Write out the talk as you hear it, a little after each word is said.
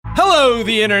Hello,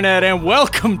 the internet, and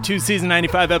welcome to season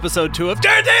 95, episode 2 of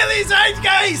Dirt Daily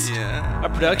Zeitgeist, a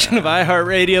production of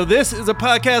iHeartRadio. This is a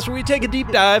podcast where we take a deep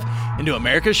dive into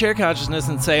America's shared consciousness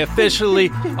and say officially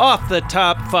off the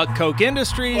top, fuck Coke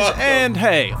Industries, and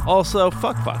hey, also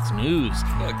fuck Fox News.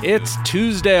 It's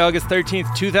Tuesday, August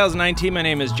 13th, 2019. My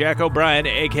name is Jack O'Brien,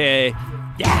 aka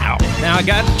Yow. Now I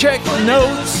got to check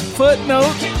notes,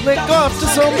 footnotes, lick off to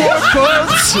some more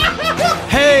quotes.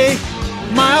 Hey,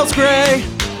 Miles Gray,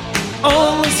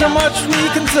 only so much we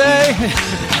can say.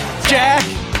 Jack,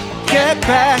 get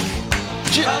back,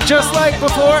 just like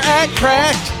before act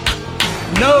cracked.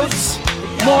 Notes,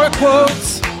 more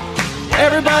quotes,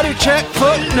 everybody check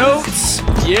footnotes.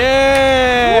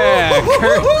 Yeah!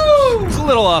 It's a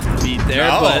little off the beat there,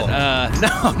 but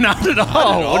no, not at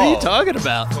all. What are you talking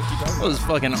about? I was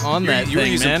fucking on that thing, man. You were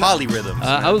using polyrhythms.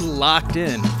 I was locked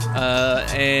in,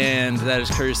 and that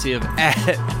is courtesy of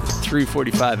at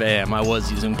 3:45 a.m. I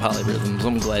was using polyrhythms.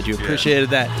 I'm glad you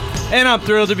appreciated that. And I'm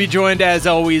thrilled to be joined, as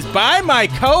always, by my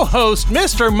co-host,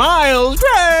 Mr. Miles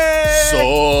Gray.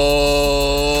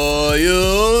 Soy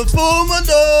un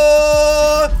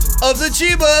fumador of the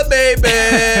Chiba,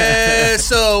 baby.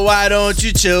 So why don't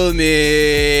you chill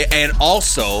me? And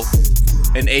also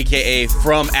an AKA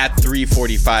from at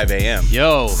 3:45 a.m.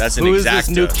 Yo, that's an who exacta. Is this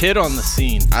new kid on the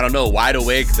scene? I don't know. Wide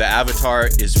awake. The avatar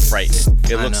is frightening.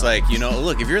 It looks like,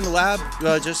 look, if you're in the lab,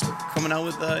 just coming out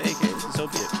with AKAs, so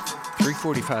be it.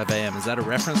 3:45 a.m. Is that a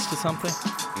reference to something?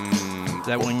 Is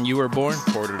that when you were born?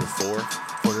 Quarter to four.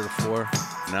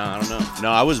 No, I don't know.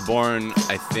 No, I was born,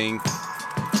 I think,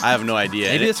 I have no idea.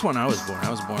 Maybe it's when I was born. I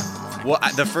was born in the morning. Well,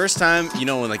 the first time,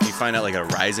 when you find out like a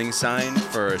rising sign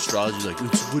for astrology, like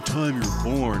it's what time you're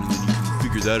born, and then you can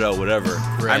figure that out, whatever.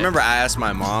 Right. I remember I asked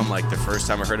my mom like the first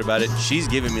time I heard about it. She's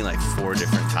given me like 4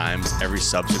 different times every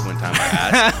subsequent time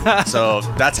I asked. So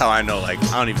that's how I know. Like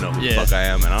I don't even know who the fuck I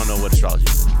am, and I don't know what astrology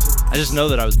is. I just know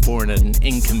that I was born at an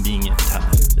inconvenient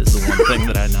time. Is the one thing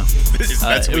that I know.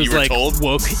 That's what you were told?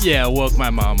 Woke my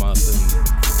mom up and.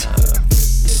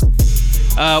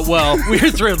 Well,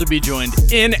 we're thrilled to be joined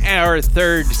in our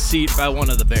third seat by one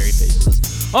of the very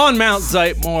faces. On Mount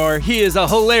Zeitmore, he is a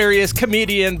hilarious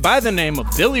comedian by the name of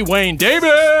Billy Wayne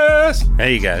Davis.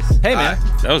 Hey, you guys. Hey, man.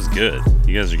 That was good.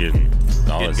 You guys are getting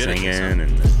all the singing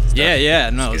and stuff. Yeah.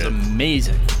 No, it was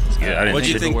amazing. What'd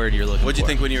you think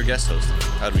when you were guest hosting?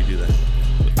 How did we do that?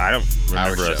 I don't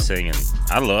remember us singing.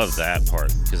 I love that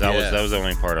part because that was the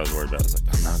only part I was worried about. I was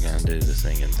like, I'm not gonna do the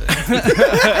singing thing,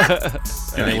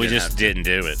 and then we just didn't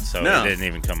do it, so it didn't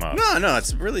even come up. No,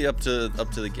 it's really up to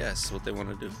the guests what they want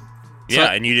to do.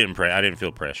 Yeah, and you didn't. I didn't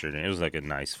feel pressured, and it was like a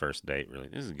nice first date. Really,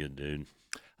 this is a good dude.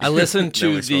 I listened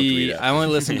to I only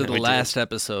listened to the last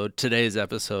episode, today's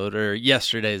episode, or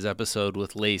yesterday's episode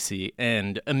with Lacey,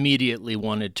 and immediately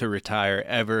wanted to retire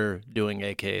ever doing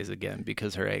AKs again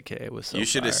because her AKA was so You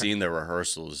should have seen the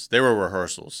rehearsals. They were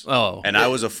rehearsals. Oh. And I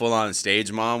was a full-on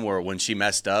stage mom where when she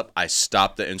messed up, I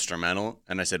stopped the instrumental,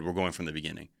 and I said, we're going from the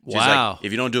beginning. She's like,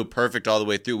 if you don't do it perfect all the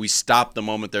way through, we stop the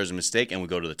moment there's a mistake, and we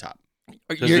go to the top.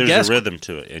 Because there's a rhythm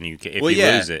to it, and if you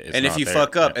lose it, it's and not if you there.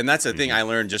 fuck up, and that's the thing I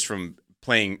learned just from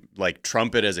playing like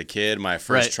trumpet as a kid. My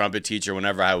first trumpet teacher,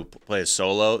 whenever I would play a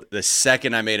solo, the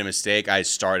second I made a mistake, I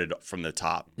started from the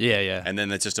top. Yeah. And then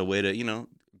that's just a way to,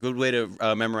 good way to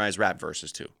memorize rap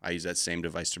verses too. I use that same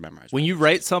device to memorize. When you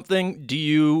write something, do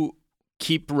you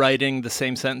keep writing the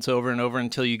same sentence over and over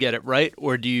until you get it right,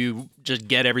 or do you just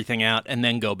get everything out and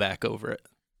then go back over it?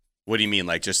 What do you mean?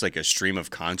 Like just like a stream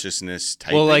of consciousness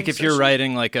type? Well, like if you're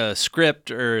writing like a script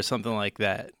or something like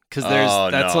that, because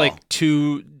that's like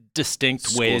two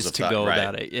distinct ways to go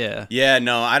about it.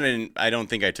 No, I don't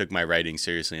think I took my writing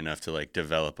seriously enough to like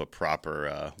develop a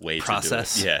proper way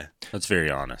process to do it. That's very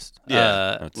honest.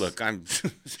 Look, I'm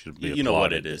you know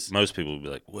what it is. Most people would be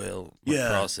like, well, my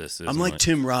process is I'm like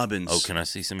Tim Robbins. Oh, can I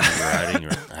see some of your writing?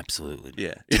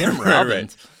 Absolutely. Tim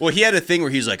Robbins. Well, he had a thing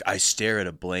where he's like, I stare at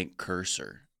a blank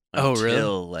cursor until really?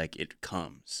 like it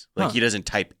comes. Like he doesn't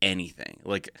type anything.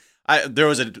 Like there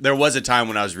was a time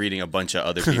when I was reading a bunch of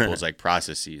other people's like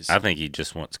processes. I think he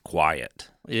just wants quiet.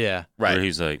 Yeah. Right. Where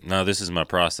he's like, no, this is my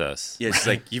process. Yeah, it's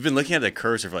like you've been looking at the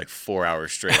cursor for like 4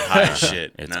 hours straight. High as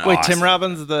shit. Wait, awesome. Tim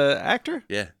Robbins, the actor?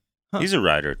 Yeah. Huh. He's a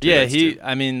writer too. Yeah,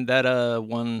 that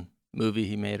one movie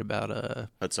he made about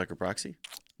Hudsucker Proxy?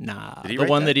 Nah. The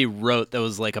one that he wrote that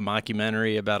was like a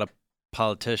mockumentary about a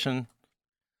politician.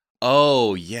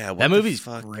 Oh, yeah. That movie's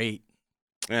great.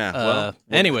 Yeah.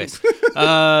 Anyways,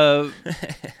 I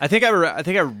think I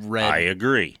read. I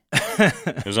agree.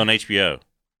 It was on HBO.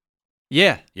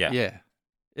 Yeah. It's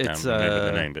I don't remember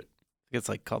the name, but it's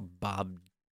like called Bob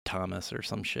Thomas or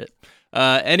some shit.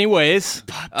 Anyways,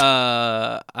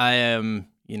 I am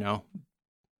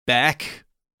back.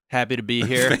 Happy to be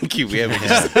here. Thank you. We haven't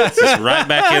just right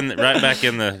back in the rhythm, right back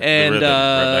in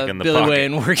the Billy pocket.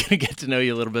 Wayne, we're going to get to know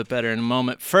you a little bit better in a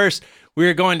moment. First,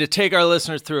 we're going to take our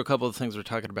listeners through a couple of things we're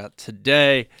talking about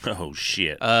today. Oh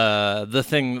shit! The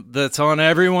thing that's on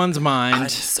everyone's mind. I'm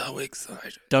so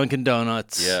excited. Dunkin'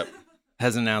 Donuts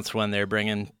has announced when they're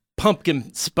bringing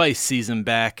pumpkin spice season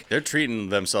back. They're treating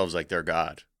themselves like they're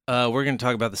God. We're going to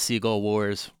talk about the Seagull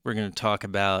Wars. We're going to talk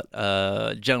about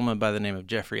a gentleman by the name of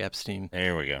Jeffrey Epstein.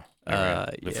 There we go.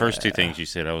 The first two things you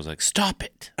said, I was like, stop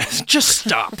it. Just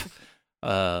stop.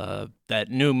 That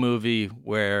new movie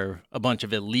where a bunch of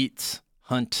elites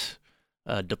hunt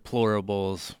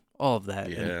deplorables, all of that,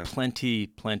 and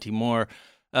plenty more.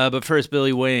 But first,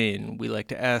 Billy Wayne, we like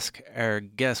to ask our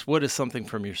guests, what is something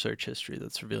from your search history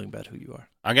that's revealing about who you are?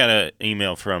 I got an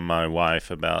email from my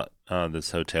wife about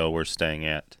this hotel we're staying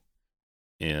at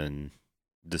in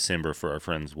December for our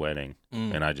friend's wedding,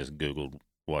 and I just Googled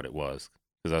what it was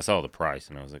because I saw the price,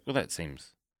 and I was like, well, that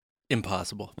seems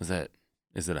impossible. Is it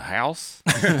a house?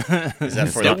 Is that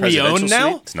for that we own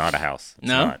now? It's not a house. It's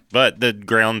no? not. But the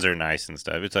grounds are nice and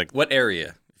stuff. It's like what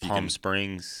area? Palm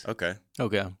Springs. Okay. I'll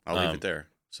leave it there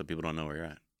so people don't know where you're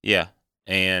at. Yeah,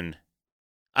 and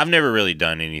I've never really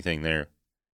done anything there.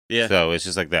 Yeah. So it's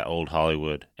just like that old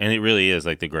Hollywood, and it really is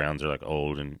like the grounds are like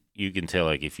old, and you can tell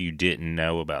like if you didn't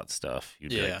know about stuff,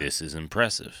 you'd be like, "This is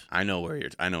impressive." I know what you're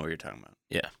talking about.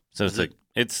 Yeah. So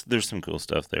there's some cool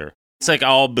stuff there. It's like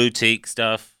all boutique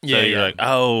stuff. So you're like,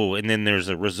 oh, and then there's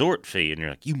a resort fee, and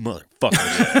you're like, you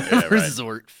motherfucker.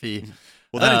 Resort fee.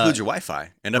 Well, that includes your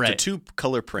Wi-Fi and up to 2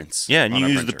 color prints. Yeah, and you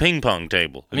use the ping pong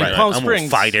table. I mean, Palm I'm Springs. I'm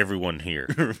gonna fight everyone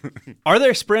here. Are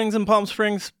there springs in Palm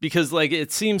Springs? Because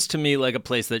it seems to me like a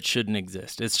place that shouldn't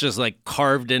exist. It's just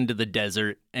carved into the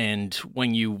desert, and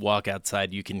when you walk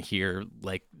outside, you can hear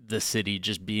the city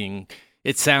just being.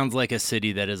 It sounds like a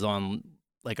city that is on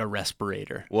a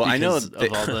respirator. Well, I know of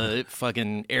all the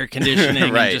fucking air conditioning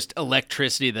and just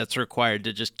electricity that's required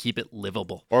to just keep it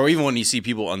livable. Or even when you see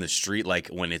people on the street,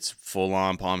 when it's full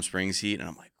on Palm Springs heat, and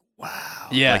I'm like, wow.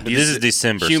 Yeah. This is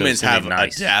December. Humans so have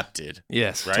nice. adapted.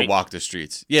 Yes. To walk the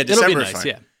streets. Yeah, It'll December be is nice,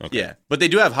 fine. yeah. Okay. Yeah. But they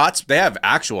do have they have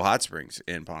actual hot springs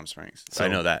in Palm Springs. So I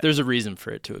know that. There's a reason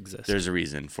for it to exist. There's a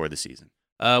reason for the season.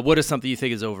 What is something you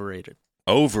think is overrated?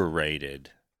 Overrated.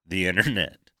 The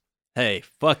internet. Hey,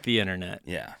 fuck the internet.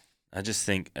 Yeah. I just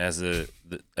think as a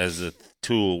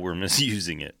tool, we're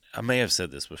misusing it. I may have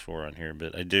said this before on here,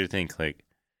 but I do think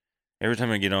every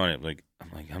time I get on it,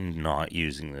 I'm not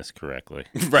using this correctly.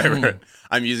 Right.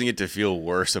 I'm using it to feel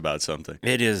worse about something.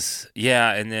 It is,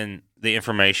 yeah. And then the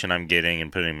information I'm getting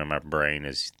and putting in my brain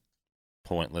is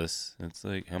pointless. It's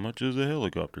like, how much does a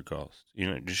helicopter cost?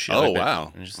 Just shit. Oh, like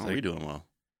wow. Just you're doing well.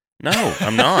 No,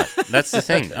 I'm not. That's the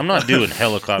thing. I'm not doing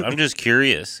helicopter. I'm just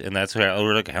curious, and that's where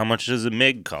we're like, how much does a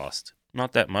MiG cost?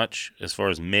 Not that much as far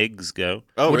as MiGs go.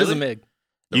 Oh, what really? is a MiG?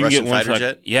 The Russian fighter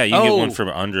jet? Yeah, you can get one for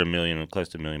under $1 million, close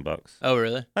to $1 million. Oh,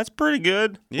 really? That's pretty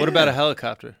good. Yeah. What about a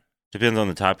helicopter? Depends on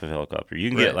the type of helicopter.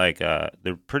 You can get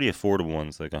they're pretty affordable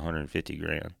ones, like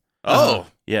 $150,000. Oh,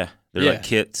 yeah, they're like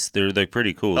kits. They're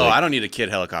pretty cool. Oh, I don't need a kit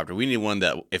helicopter. We need one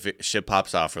that if shit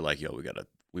pops off, we're like, yo,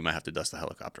 we might have to dust the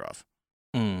helicopter off.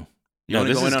 You want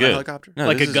to go in on a helicopter? No,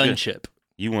 like a gunship.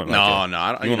 You want you want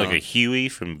like a Huey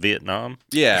from Vietnam?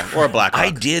 Yeah, or a Black Hawk.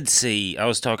 I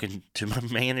was talking to my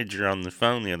manager on the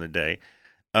phone the other day,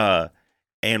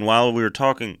 and while we were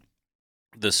talking,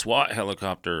 the SWAT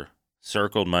helicopter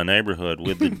circled my neighborhood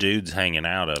with the dudes hanging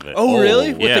out of it. Oh,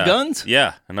 really? With the guns?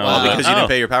 Yeah. And because you didn't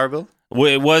pay your power bill? Well,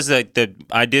 it was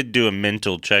I did do a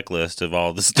mental checklist of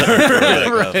all the stuff.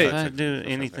 Right. Did I do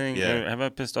anything? Yeah. Have I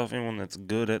pissed off anyone that's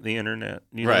good at the internet?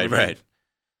 Right.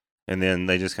 And then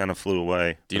they just kind of flew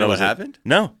away. Do you know what happened?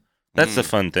 No. That's the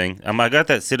fun thing. I got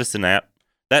that Citizen app.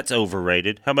 That's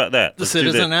overrated. How about that? The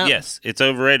Citizen app? Yes, it's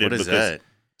overrated. What is that?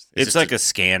 It's like a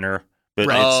scanner, but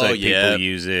it's like people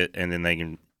use it, and then they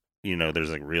can,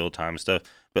 there's real-time stuff.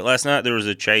 But last night there was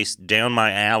a chase down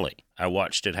my alley. I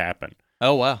watched it happen.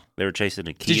 Oh, wow. They were chasing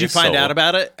a Kia Did you find out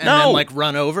about it and then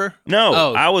run over? No.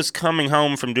 Oh. I was coming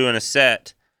home from doing a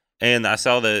set, and I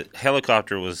saw the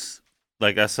helicopter was,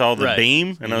 I saw the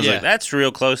beam, and I was like, that's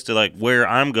real close to, where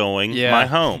I'm going, my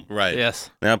home. Right. Yes.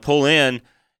 And I pull in,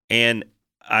 and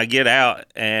I get out,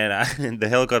 and the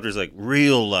helicopter's,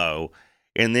 real low.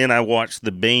 And then I watch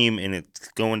the beam, and it's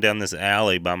going down this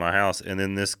alley by my house, and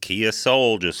then this Kia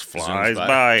Soul just flies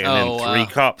by, and then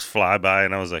 3 cops fly by,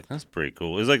 and I was like, that's pretty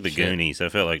cool. It was like the Goonies. I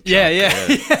felt like yeah.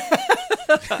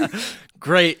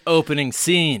 Great opening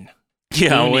scene.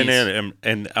 Yeah, I went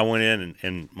in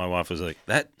and my wife was like,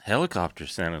 "That helicopter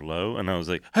sounded low," and I was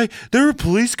like, "Hey, there were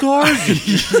police cars.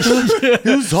 It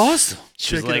was awesome."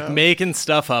 She's like making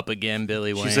stuff up again,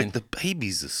 Billy Wayne. She's like, "The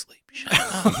baby's asleep." Shut up.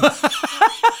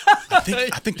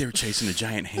 I think they were chasing a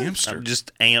giant hamster. I'm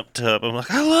just amped up. I'm like,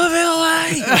 I love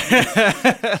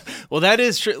LA. Well, that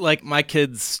is true. Like my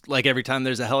kids, like every time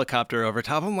there's a helicopter over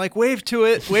top, I'm like, wave to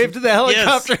it, wave to the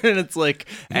helicopter, and it's like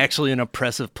actually an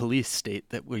oppressive police state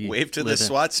that we wave to live the in.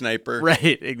 SWAT sniper.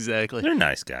 Right, exactly. They're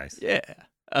nice guys. Yeah.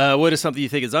 What is something you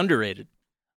think is underrated?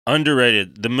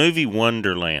 Underrated. The movie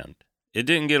Wonderland. It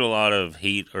didn't get a lot of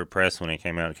heat or press when it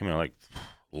came out. It came out like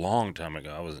a long time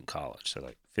ago. I was in college, so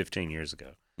like 15 years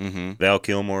ago. Mm-hmm. Val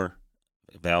Kilmer.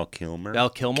 Val Kilmer? Val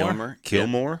Kilmer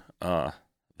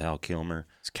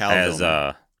It's Cal as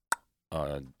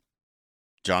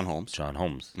John Holmes. John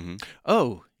Holmes. Mm-hmm.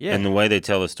 Oh, yeah. And the way they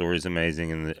tell the story is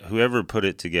amazing. And whoever put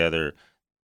it together,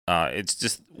 it's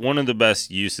just one of the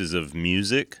best uses of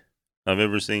music I've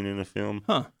ever seen in a film.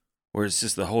 Huh. Where it's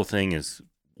just the whole thing is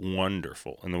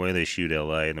wonderful. And the way they shoot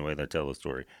L.A. and the way they tell the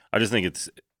story. I just think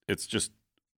it's just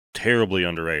terribly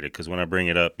underrated because when I bring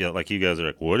it up, like you guys are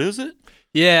like, what is it?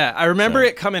 Yeah, I remember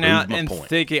it coming out and point.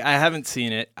 thinking, I haven't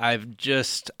seen it. I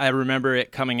remember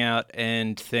it coming out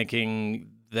and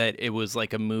thinking that it was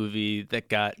like a movie that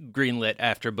got greenlit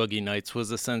after Boogie Nights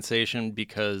was a sensation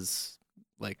because,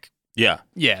 like, they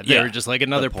were just like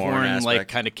another The porn porn like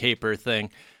aspect. kind of caper thing.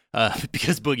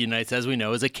 Because Boogie Nights, as we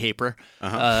know, is a caper.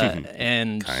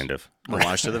 And Kind of.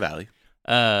 Homage to the Valley.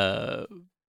 But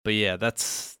yeah,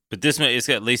 that's... But this one, it's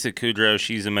got Lisa Kudrow.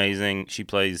 She's amazing. She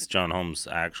plays John Holmes'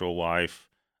 actual wife.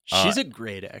 She's a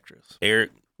great actress.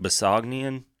 Eric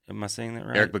Bogosian. Am I saying that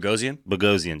right? Eric Bogosian.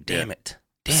 Bogosian. Damn it.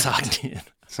 Bogosian.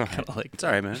 Kind of like... It's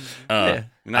all right, man. Yeah.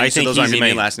 I think those aren't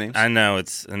meaning last names. I know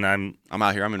it's, and I'm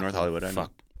out here. I'm in North Hollywood. I know.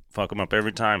 fuck them up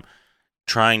every time,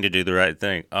 trying to do the right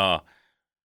thing.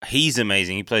 He's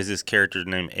amazing. He plays this character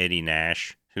named Eddie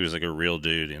Nash, who was like a real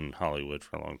dude in Hollywood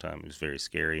for a long time. He was very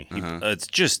scary. It's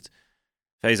just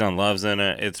Faison Love's in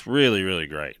it. It's really, really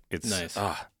great. It's nice.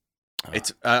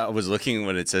 It's. I was looking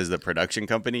when it says the production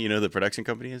company. You know who the production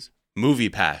company is? Movie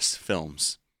Pass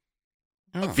Films.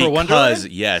 For Wonderland?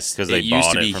 Yes, because it they used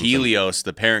bought to it be from Helios,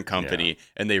 the parent company,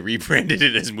 and they rebranded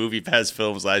it as Movie Pass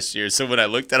Films last year. So when I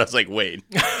looked at it, I was like, wait,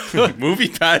 Movie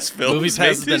Pass Films? Movie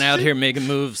Pass has been out here making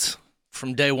moves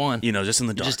from day one. You know, just in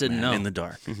the dark. Just didn't know. In the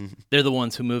dark. They're the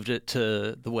ones who moved it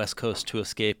to the West Coast to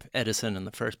escape Edison in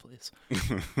the first place.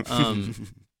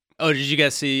 Did you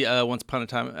guys see Once Upon a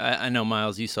Time? I know,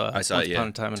 Miles, you saw I saw Once it, Upon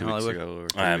a Time in 2 weeks Hollywood. ago or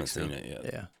I haven't 3 weeks seen ago. it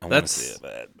yet. Yeah. I want to see it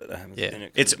bad, but I haven't seen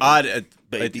it. It's odd.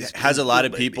 Baby's It has a lot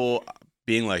of baby. people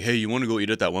being like, hey, you want to go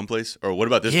eat at that one place? Or what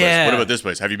about this Yeah. place? What about this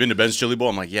place? Have you been to Ben's Chili Bowl?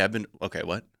 I'm like, yeah, I've been. Okay,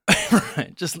 what?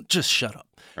 Right. Just shut up.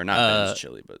 Or not Ben's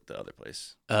Chili, but the other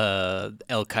place.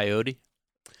 El Coyote.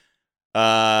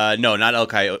 No, not El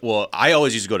Coyote. Well, I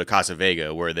always used to go to Casa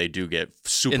Vega where they do get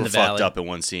super In the fucked valley. up in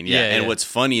one scene. Yeah. Yeah, And yeah. what's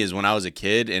funny is when I was a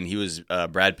kid and he was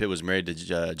Brad Pitt was married to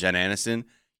Jen Aniston,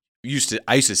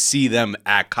 I used to see them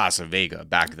at Casa Vega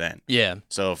back then. Yeah.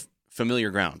 So familiar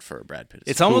ground for Brad Pitt.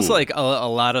 It's almost cool. like a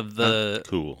lot of the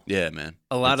Cool. Yeah, man.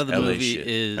 a lot It's of the LA movie shit.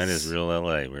 is That is real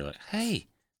LA. We're like, hey,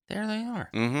 there they are.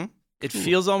 Mm-hmm. It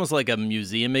feels almost like a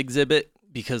museum exhibit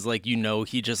because, like,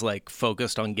 he just like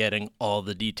focused on getting all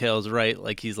the details right.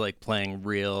 Like he's like playing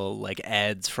real like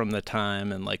ads from the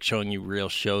time and like showing you real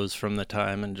shows from the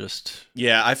time and just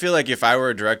Yeah, I feel like if I were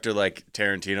a director like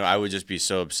Tarantino, I would just be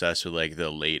so obsessed with like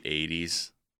the late 80s.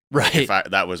 right.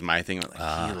 If that was my thing,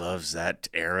 like he loves that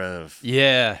era of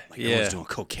Yeah. like everyone's doing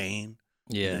cocaine.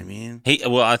 You know Yeah. what I mean?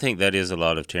 I think that is a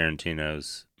lot of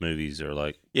Tarantino's movies are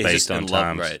like Yeah, he's based just on in love,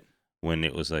 times right. when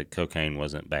it was like cocaine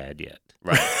wasn't bad yet.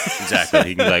 Right, So exactly.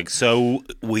 he can be like, so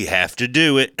we have to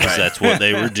do it because that's what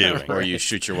they were doing. Or you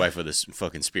shoot your wife with a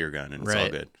fucking spear gun and it's all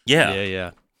Right. good. Yeah.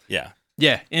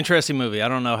 Yeah, interesting movie. I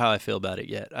don't know how I feel about it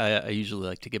yet. I usually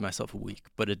like to give myself a week,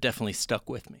 but it definitely stuck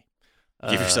with me.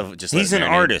 Give yourself just. He's let an it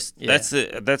marinate. artist.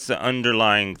 Yeah. That's the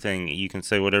underlying thing. You can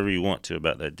say whatever you want to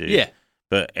about that dude. Yeah.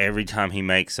 But every time he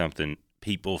makes something,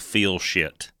 people feel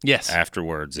shit Yes.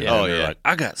 afterwards. And Yeah. they're yeah. like,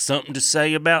 I got something to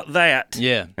say about that.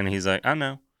 Yeah. And he's like, I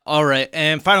know. All right.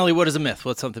 And finally, what is a myth?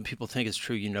 What's something people think is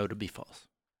true you know to be false?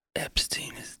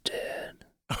 Epstein is dead.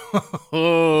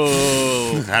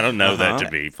 Oh. I don't know that to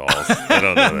be false. I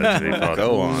don't know that to be false.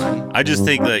 Go on. I just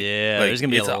think that Yeah, like, there's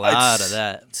going to be it's a lot it's of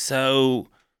that. So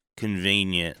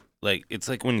convenient. Like it's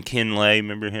like when Ken Lay,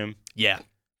 remember him? Yeah.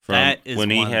 From That is when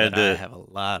one he had that I have a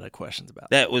lot of questions about.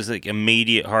 that was like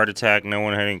immediate heart attack. No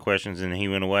one had any questions, and he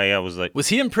went away. I was like, Was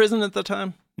he in prison at the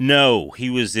time? no, he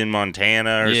was in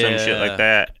Montana or some shit Yeah. like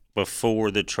that.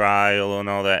 before the trial and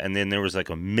all that, and then there was like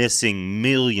a missing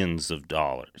millions of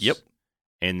dollars. Yep.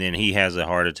 And then he has a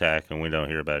heart attack, and we don't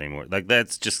hear about it anymore. Like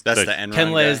that's the Enron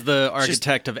Ken Lay guy. is the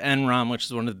architect of Enron, which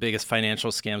is one of the biggest financial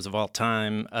scams of all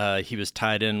time. He was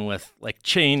tied in with like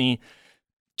Cheney.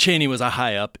 Cheney was a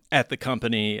high up at the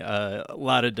company. A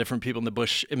lot of different people in the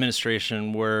Bush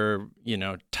administration were,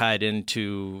 tied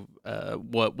into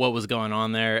what was going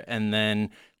on there. And then,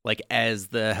 like, as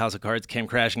the House of Cards came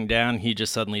crashing down, he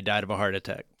just suddenly died of a heart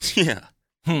attack. Yeah.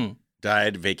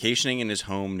 Died vacationing in his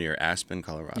home near Aspen,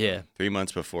 Colorado. Yeah. 3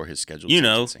 months before his scheduled You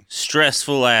sentencing. know,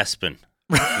 stressful Aspen.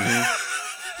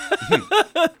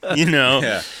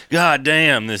 Yeah. God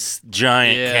damn, this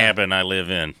giant cabin I live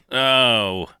in.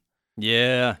 Oh.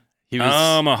 Yeah. He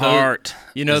was, my heart.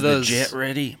 You know Is those the jet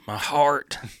ready? My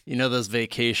heart. You know those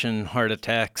vacation heart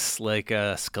attacks like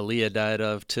Scalia died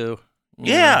of too?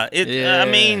 Yeah. Yeah. I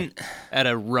mean, at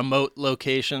a remote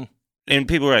location. And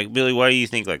people are like, Billy, why do you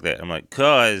think like that? I'm like,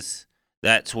 'cause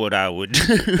that's what I would do.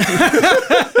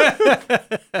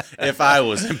 If I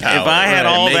was in power. If I had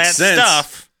all it that makes sense.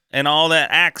 stuff and all that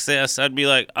access, I'd be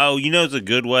like, oh, it's a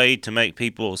good way to make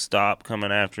people stop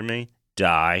coming after me?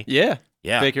 Die. Yeah.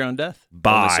 Yeah. Fake your own death. Only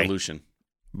Bye. solution.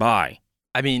 Bye.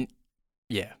 I mean,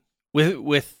 yeah.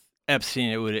 With Epstein,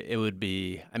 it would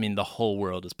be. I mean, the whole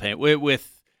world is paying.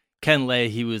 With Ken Lay,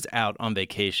 he was out on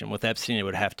vacation. With Epstein, it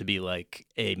would have to be like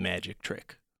a magic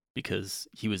trick because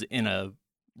he was in a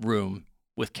room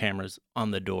with cameras on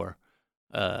the door.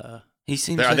 He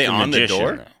seems Are like they a on the magician,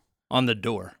 door? though. On the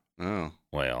door, Oh.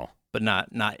 Well, but not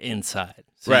inside.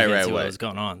 So Right, you can't right, see what right. was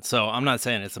going on. So I'm not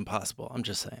saying it's impossible. I'm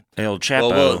just saying. El Chapo.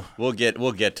 Well,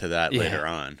 we'll get to that Yeah. later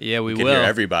on. Yeah, we can will. hear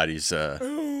everybody's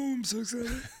I'm so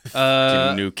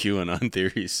excited. New QAnon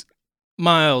theories.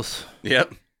 Miles,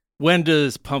 Yep. when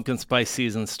does pumpkin spice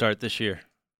season start this year?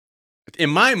 In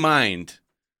my mind,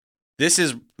 this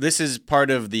is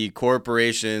part of the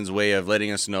corporation's way of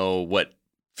letting us know what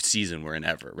season we're in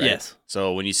ever, right? Yes.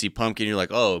 So when you see pumpkin, you're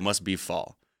like, oh, it must be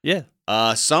fall. Yeah.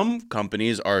 Some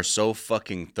companies are so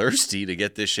fucking thirsty to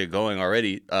get this shit going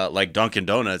already, like Dunkin'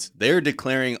 Donuts. They're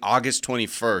declaring August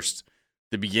 21st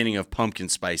the beginning of pumpkin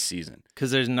spice season.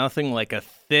 Because there's nothing like a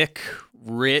thick,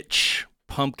 rich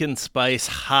pumpkin spice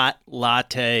hot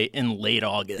latte in late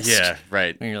August. Yeah,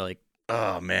 right. And you're like,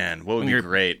 Oh, man, what would be You're-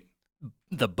 great?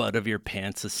 the butt of your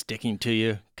pants is sticking to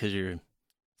you because you're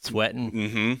sweating.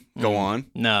 Mm-hmm. Go on.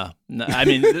 No. I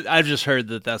mean, I've just heard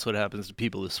that that's what happens to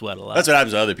people who sweat a lot. That's what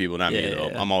happens to other people, not me, Yeah, though.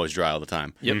 yeah. I'm always dry all the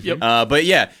time. Yep. But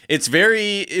yeah, it's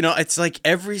very, it's like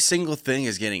every single thing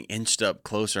is getting inched up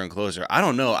closer and closer. I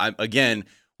don't know. Again,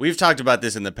 we've talked about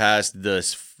this in the past,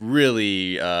 this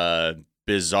really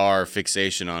bizarre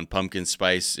fixation on pumpkin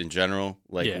spice in general,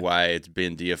 like why it's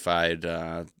been deified.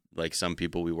 Like some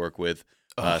people we work with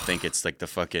think it's like the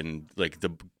fucking, like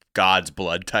the God's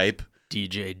blood type.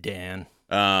 DJ Dan.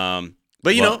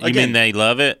 But you know, you again, mean they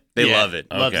love it? they Yeah, love it.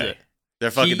 Loves Okay. it. They're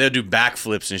fucking. They'll do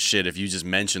backflips and shit if you just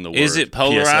mention the word. Is it PSLs.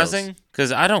 polarizing?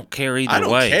 Because I don't care either I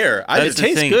don't way. care. I That's just It the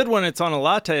tastes thing. good when it's on a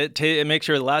latte. It makes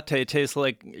your latte taste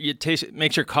like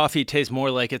makes your coffee taste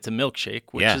more like it's a milkshake,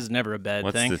 which Yeah. is never a bad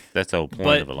What's thing. that's the whole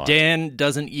point of a But latte. Dan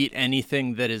doesn't eat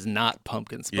anything that is not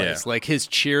pumpkin spice. Yeah. Like his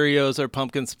Cheerios are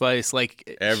pumpkin spice.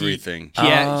 Like Everything. He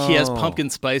has Oh. pumpkin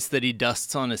spice that he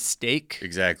dusts on a steak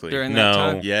Exactly. during No. that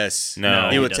time. Yes.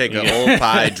 No. He would he take a doesn't. whole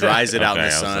pie, dries it out in Okay,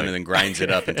 the I was sun, like- and then grinds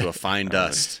it up into a fine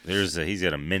dust. He's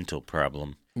got a mental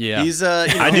problem. Yeah, He's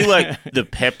I do like the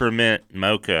peppermint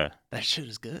mocha. that shit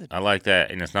is good. I like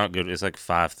that, and it's not good. It's like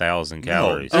 5,000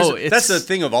 calories. Oh, that's the it's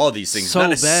thing of all these things. so Not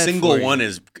a bad single for you. one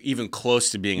is even close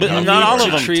to being But healthy. not all You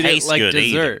of them treat it taste like good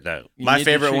either, dessert. though. You My need to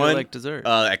favorite treat it one, like dessert.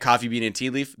 at Coffee Bean and Tea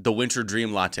Leaf, the Winter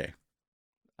Dream Latte.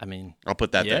 I mean, I'll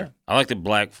put that yeah. there. I like the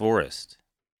Black Forest.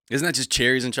 Isn't that just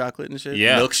cherries and chocolate and shit?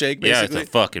 Yeah. Milkshake, Yeah, basically? it's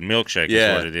a fucking milkshake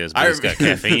Yeah. is what it is, but it's got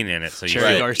caffeine in it, so you Cherry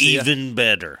feel Garcia. even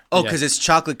better. Oh, Yeah. because it's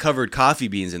chocolate-covered coffee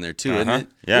beans in there, too, isn't it?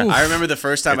 Yeah. Oof. I remember the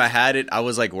first time I had it, I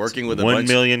was, like, working with a 1 bunch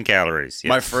million calories. Yeah.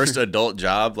 my first adult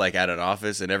job, like at an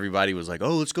office, and everybody was like,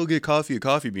 "Oh, let's go get coffee, a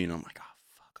coffee bean." I'm like, "Oh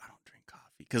fuck, I don't drink coffee."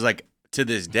 Because like to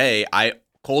this day,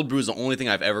 cold brew is the only thing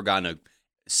I've ever gotten a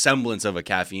semblance of a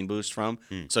caffeine boost from.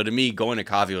 So to me, going to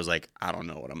coffee was like, I don't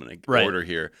know what I'm gonna Right. order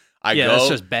here. I yeah, go, that's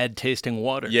just bad tasting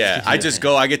water. yeah, I just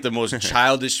go. I get the most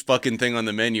childish fucking thing on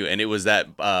the menu, and it was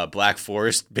that Black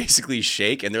Forest basically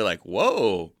shake, and they're like,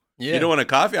 "Whoa." Yeah. You don't want a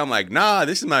coffee? I'm like, nah,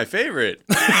 this is my favorite.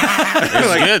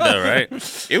 It's good though, right?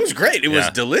 It was great. It was Yeah.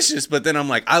 delicious. But then I'm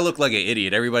like, I look like an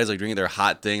idiot. Everybody's like drinking their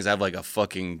hot things. I have like a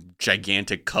fucking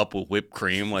gigantic cup of whipped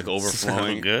cream like So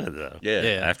overflowing. good though. Yeah. Yeah.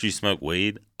 After you smoke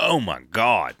weed, oh my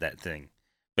god, that thing.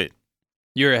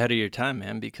 You're ahead of your time,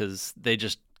 man, because they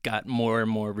just got more and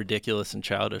more ridiculous and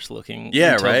childish looking.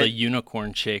 Yeah, until right? the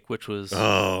unicorn shake, which was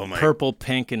my purple,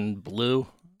 pink, and blue.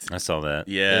 I saw that.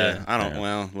 Yeah, I don't.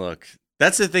 Well, look,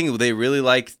 that's the thing. They really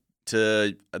like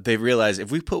to. They realize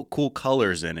if we put cool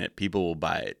colors in it, people will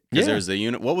buy it. Because there's the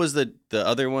unit. What was the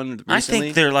other one recently? I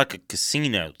think they're like a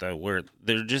casino though, where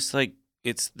they're just like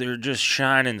they're just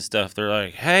shining stuff. They're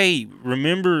like, hey,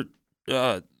 remember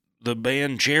the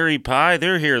band Cherry Pie?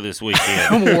 They're here this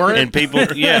weekend, and people,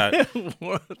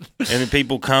 and then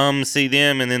people come see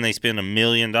them, and then they spend $1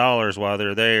 million while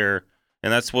they're there.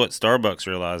 And that's what Starbucks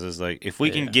realizes. Like, if we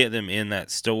can get them in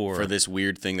that store for this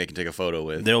weird thing they can take a photo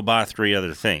with, they'll buy 3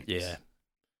 other things. Yeah.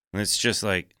 And it's just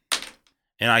like,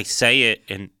 and I say it,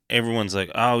 and everyone's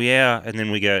like, oh, yeah. And then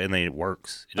we go, and then it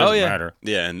works. It doesn't matter.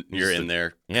 Yeah, and you're in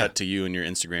there. Cut to you in your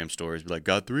Instagram stories. Be like,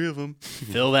 got 3 of them.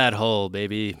 Fill that hole,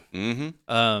 baby. Mm-hmm.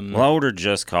 Well, I ordered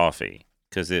just coffee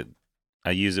because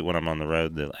I use it when I'm on the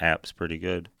road. The app's pretty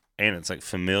good. And it's like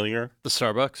familiar. The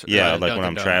Starbucks? Yeah, like Dunkin' when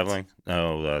I'm Donuts. traveling.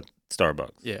 Oh,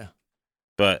 Starbucks. Yeah.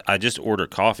 But I just order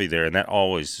coffee there, and that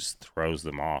always just throws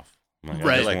them off. I'm like,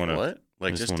 Right. I just Like want what?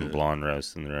 Like just just want a blonde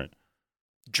roast, and they're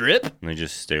Drip? and they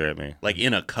just stare at me. like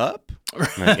in a cup?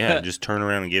 I'm like, yeah, just turn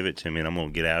around and give it to me, and I'm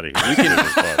gonna get out of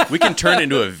here. We can turn it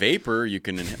into a vapor. You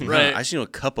can. Right. I just need a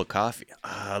cup of coffee.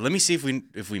 Let me see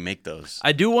if we make those.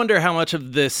 I do wonder how much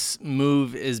of this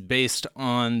move is based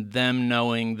on them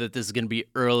knowing that this is going to be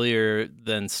earlier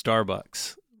than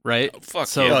Starbucks, right? Fuck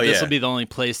so yeah. this will be the only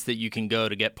place that you can go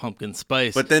to get pumpkin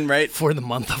spice. But then, right? for the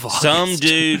month of August. Some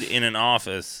dude in an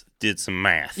office did some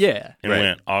math. Yeah. And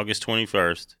went August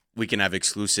 21st. We can have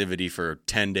exclusivity for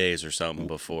 10 days or something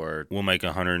before. We'll make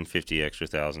 $150 extra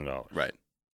 $1,000. Right.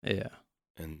 Yeah.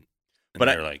 And But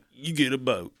they're like, you get a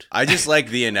boat. I just like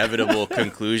the inevitable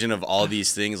conclusion of all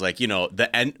these things. Like, the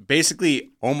end.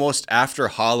 Basically, almost after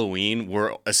Halloween,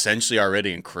 we're essentially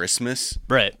already in Christmas.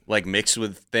 Right. Like mixed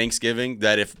with Thanksgiving.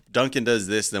 That if Dunkin' does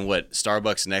this, then what?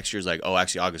 Starbucks next year is like, oh,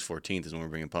 actually, August 14th is when we're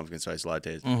bringing pumpkin spice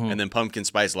lattes. And then pumpkin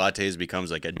spice lattes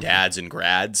becomes like a dads and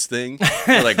grads thing.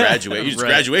 Or like graduation. It's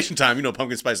graduation time,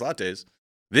 pumpkin spice lattes.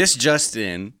 This just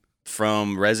in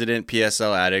from resident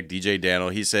PSL addict DJ Daniel.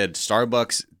 He said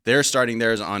Starbucks. They're starting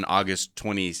theirs on August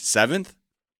 27th,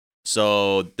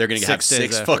 so they're going to have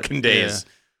 6 fucking days.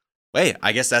 Yeah. Wait,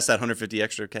 I guess that's that 150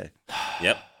 extra K.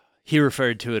 Yep. He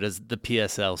referred to it as the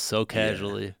PSL so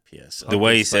casually. Yeah, PSL. The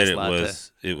way he said it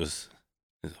latte. was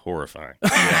horrifying.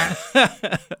 Well,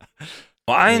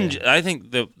 I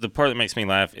think the part that makes me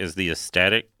laugh is the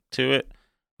aesthetic to it,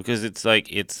 because it's like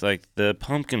the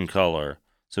pumpkin color.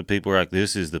 So people are like,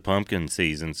 this is the pumpkin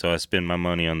season, so I spend my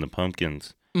money on the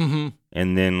pumpkins. Mm-hmm.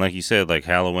 And then, like you said, like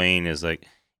Halloween is like,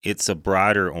 it's a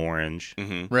brighter orange.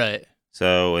 Mm-hmm. Right.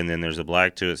 So, and then there's a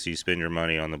black to it, so you spend your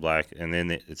money on the black. And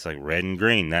then it's like red and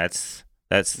green. That's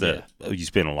you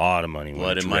spend a lot of money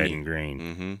when it's red and green.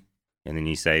 Mm-hmm. And then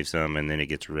you save some, and then it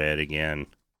gets red again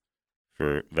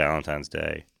for Valentine's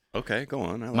Day. Okay, go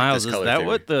on. I like Miles, this is color that theory.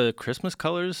 what the Christmas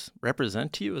colors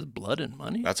represent to you as blood and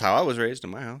money? That's how I was raised in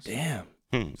my house. Damn.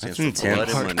 That's Stands for blood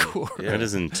intense. and money. Hardcore. Yeah. That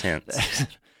is intense.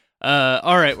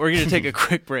 All right, we're going to take a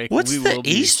quick break. What's the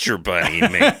Easter Bunny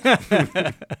in me?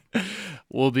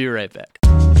 We'll be right back.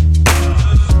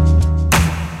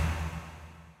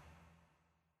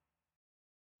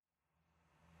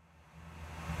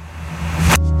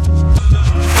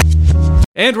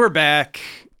 And we're back,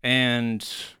 and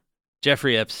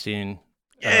Jeffrey Epstein.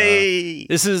 Yay!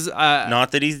 This is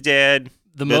Not that he's dead.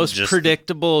 the but most just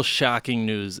predictable, shocking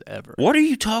news ever. What are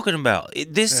you talking about?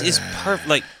 This is perfect.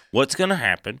 Like, what's going to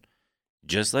happen?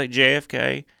 Just like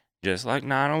JFK, just like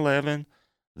 9/11,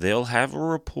 they'll have a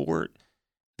report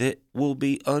that will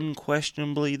be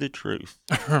unquestionably the truth.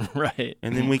 Right.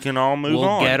 And then we can all move we'll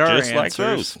on. get our just like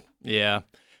answers. those. Yeah.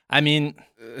 I mean,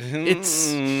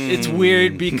 it's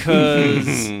weird because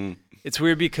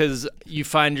you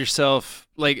find yourself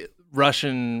like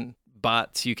Russian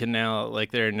bots. You can now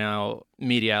there are now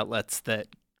media outlets that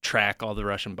track all the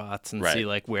Russian bots and see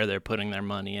like where they're putting their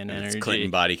money and energy. It's Clinton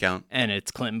body count. And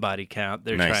it's Clinton body count.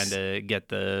 They're Nice. trying to get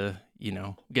the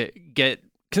get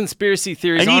conspiracy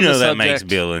theories And on you know the that subject. makes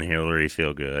Bill and Hillary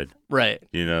feel good. Right.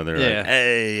 You know, they're Yeah. like,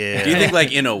 hey, yeah. Do you think,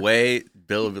 like, in a way,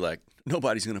 Bill would be like,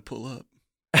 nobody's going to pull up?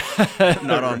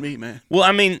 Not on me, man. Well,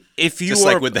 I mean, if you Just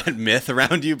are like with that myth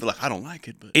around you, but like, I don't like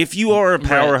it. But if you are a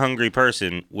power-hungry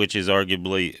person, which is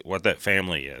arguably what that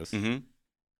family is,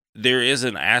 there is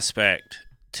an aspect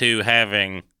to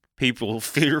having people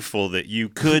fearful that you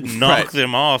could knock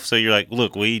them off. So you're like,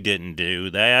 look, we didn't do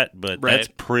that, but that's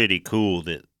pretty cool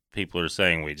that people are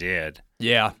saying we did.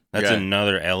 Yeah. That's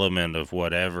another element of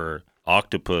whatever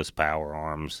octopus power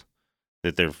arms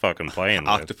that they're fucking playing with.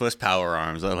 Octopus power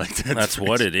arms. I like that. That's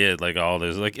what it is. Like all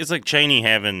those. Like it's like Cheney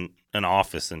having an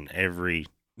office in every.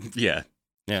 Yeah.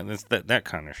 Yeah, that's that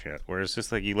kind of shit. Where it's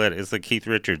just like you let it. It's like Keith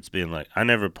Richards being like, I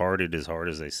never partied as hard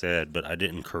as they said, but I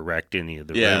didn't correct any of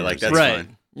the rumors. Like that's right.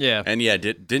 fine. Yeah. And yeah,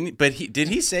 did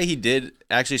he say he did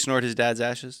actually snort his dad's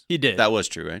ashes? He did. That was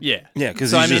true, right? Yeah. Yeah,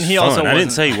 because So, I mean, he also I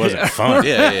didn't say he wasn't fun.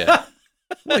 Yeah.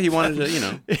 Well, he wanted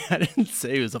to, I didn't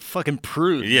say he was a fucking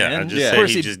prude. Yeah, man. I just Of said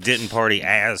course he just didn't party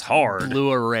as hard.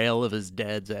 blew a rail of his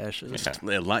dad's ashes.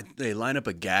 Yeah. They line up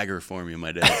a gagger for me in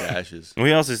my dad's ashes.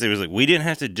 We also said it was like we didn't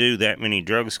have to do that many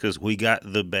drugs because we got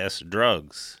the best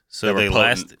drugs, so They were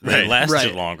potent. they lasted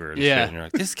Right. longer. And Yeah. shit. And you're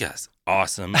like, this guy's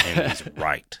awesome and he's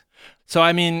right. So,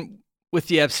 I mean, with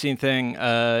the Epstein thing,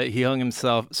 he hung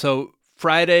himself. So,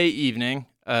 Friday evening.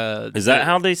 Is that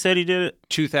how they said he did it?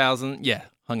 2000. Yeah,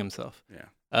 hung himself.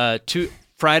 Yeah.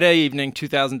 Friday evening,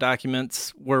 2,000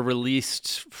 documents were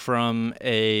released from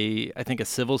I think a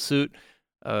civil suit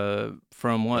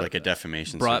from what? Like a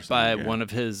defamation suit or brought by something, yeah. one of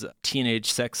his teenage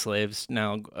sex slaves,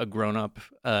 now a grown up,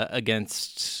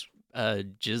 against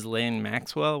Ghislaine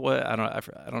Maxwell. What I don't know I how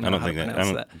don't to think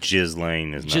pronounce that.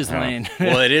 Ghislaine is not Ghislaine.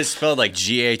 Well, it is spelled like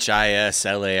Ghislai.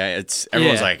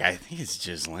 Everyone's Yeah. like, I think it's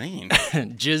Ghislaine.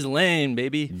 Ghislaine,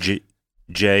 baby.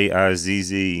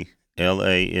 Jizzlane.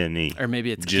 Or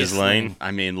maybe it's Ghislaine.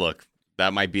 I mean, look,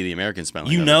 that might be the American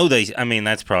spelling. You of know it. I mean,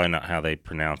 that's probably not how they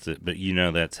pronounce it, but you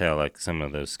know that's how like some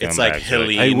of those scumbags It's like are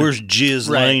Helene. hey, where's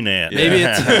Ghislaine Right. at? Maybe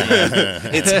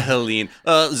it's it's Helene.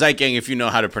 Zeitgang, if you know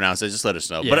how to pronounce it, just let us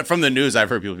know. Yeah. But from the news, I've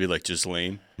heard people be like,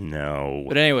 Ghislaine. No.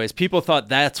 But anyways, people thought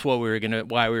that's what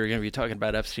why we were gonna be talking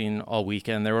about Epstein all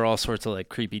weekend. There were all sorts of like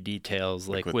creepy details,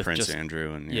 like with Prince just,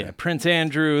 Andrew and yeah, Prince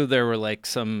Andrew. There were like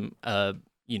some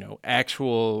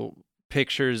actual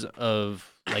pictures of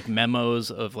like memos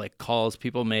of like calls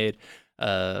people made.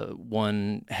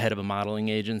 One head of a modeling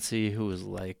agency who was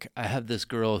like, I have this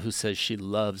girl who says she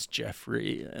loves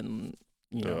Jeffrey and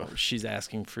she's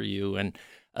asking for you. And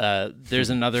there's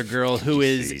another girl who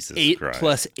is Jesus 8 Christ.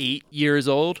 plus 8 years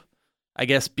old. I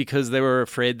guess because they were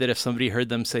afraid that if somebody heard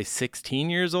them say 16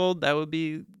 years old, that would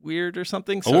be weird or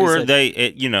something. So Or he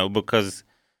said, because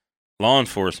law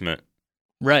enforcement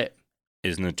right.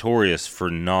 is notorious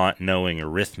for not knowing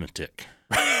arithmetic.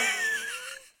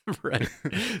 Right.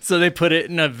 So they put it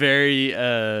in a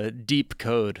very deep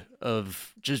code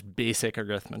of just basic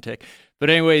arithmetic. But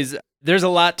anyways, there's a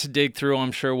lot to dig through.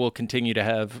 I'm sure we'll continue to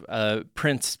have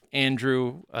Prince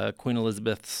Andrew, Queen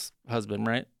Elizabeth's husband,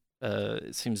 right?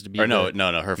 It seems to be. Or no,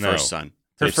 her first son.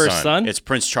 Her first son? It's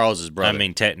Prince Charles's brother. I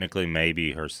mean, technically,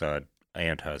 maybe her son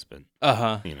and husband.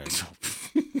 Uh-huh. You know,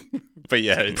 but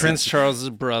yeah. It's Prince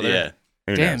Charles's brother. Yeah.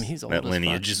 who Damn, knows? he's old That as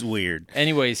lineage fuck. is weird.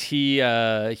 Anyways,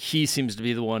 he seems to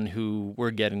be the one who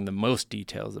we're getting the most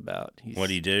details about. He's, What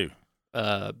do you do?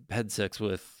 had sex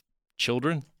with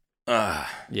children. Yeah.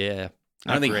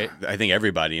 I Not think great. I think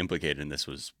everybody implicated in this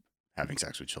was having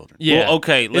sex with children. Yeah. Well,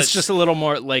 okay, It's just a little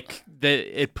more like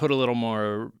it put a little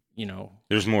more,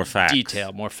 there's more facts.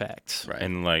 detail, more facts. Right.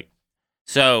 And like,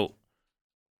 so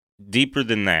deeper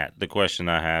than that, the question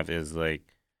I have is like,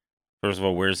 first of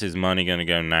all, where's his money going to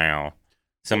go now?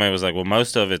 Somebody was like, well,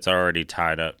 most of it's already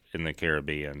tied up in the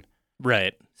Caribbean.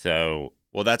 Right. So,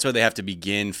 Well, that's where they have to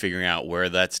begin figuring out where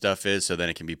that stuff is so then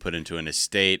it can be put into an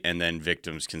estate and then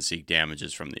victims can seek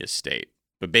damages from the estate.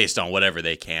 But based on whatever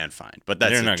they can find. But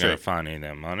that's they're the not going trick. to find any of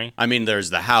that money. I mean,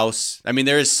 there's the house. I mean,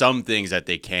 there is some things that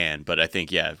they can, but I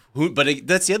think, yeah.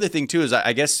 That's the other thing, too, is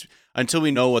I guess until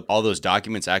we know what all those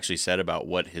documents actually said about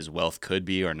what his wealth could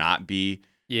be or not be.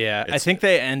 Yeah. I think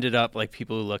they ended up, like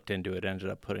people who looked into it ended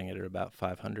up putting it at about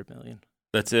 $500 million.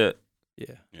 That's it.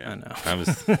 Yeah. Yeah. I know. That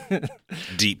was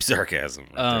deep sarcasm.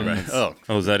 Right there. Right. Oh,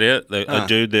 Was that it? A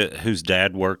dude whose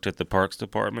dad worked at the Parks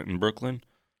Department in Brooklyn,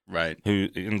 right. who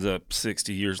ends up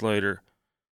 60 years later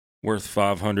worth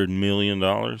 $500 million.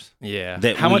 Yeah.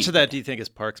 That How we- much of that do you think is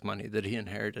Parks money that he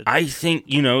inherited? I think,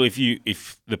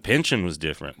 if the pension was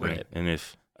different, Right. and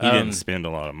if he didn't spend a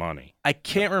lot of money. I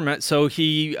can't remember. So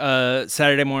he,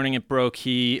 Saturday morning it broke.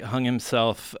 He hung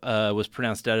himself, was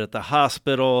pronounced dead at the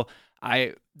hospital.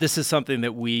 This is something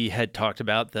that we had talked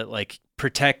about, that like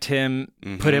protect him,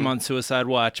 put him on suicide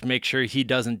watch, make sure he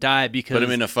doesn't die, because Put him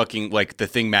in a fucking, like the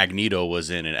thing Magneto was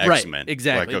in X-Men. Right,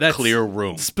 exactly. Like a That's clear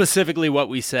room specifically what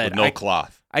we said. with no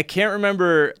cloth. I can't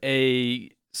remember I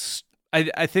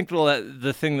think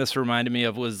the thing this reminded me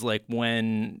of was like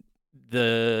when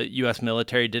the U.S.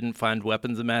 military didn't find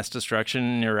weapons of mass destruction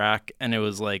in Iraq, and it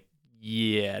was like,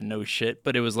 yeah, no shit.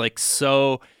 But it was like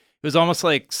it was almost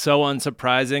like so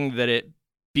unsurprising that it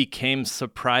became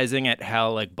surprising at how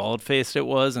like bald-faced it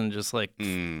was, and just like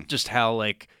just how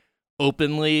like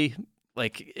openly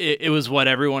like it was what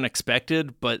everyone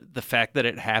expected, but the fact that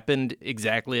it happened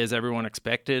exactly as everyone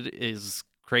expected is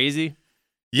crazy.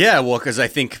 Yeah, well, because I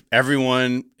think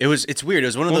everyone, it's weird. It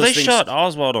was one of those things. They shot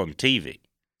Oswald on TV.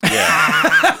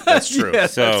 Yeah, that's true. Yeah,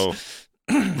 so,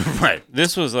 right,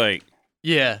 this was like,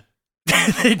 yeah,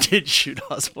 they did shoot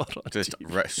Oswald on just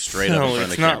TV. Straight up in front of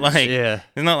the it's not cameras. like, Yeah.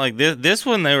 it's not like this. This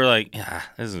one, they were like,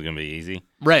 this is gonna be easy.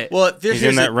 Right. Well, He's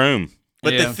in that room.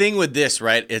 But Yeah. the thing with this,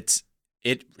 right? It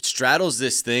straddles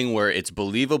this thing where it's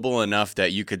believable enough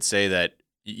that you could say that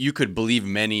you could believe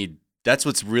many. That's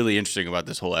what's really interesting about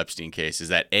this whole Epstein case is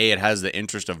that it has the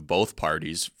interest of both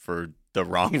parties for the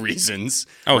wrong reasons.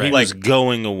 Oh, he Like- was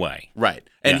going away. Right.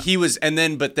 And Yeah. he was,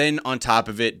 but then on top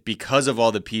of it, because of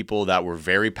all the people that were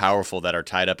very powerful that are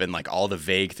tied up in like all the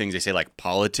vague things they say, like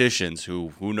politicians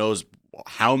who knows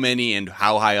how many and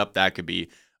how high up that could be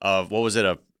of, what was it?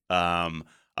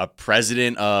 A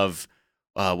president of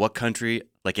what country?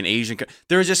 Like an Asian country.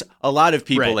 There was just a lot of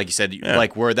people, Right. like you said, Yeah.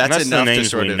 like where that's And enough the to names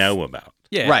sort we of know about.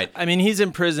 Yeah. Right. I mean, he's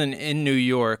in prison in New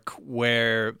York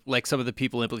where like some of the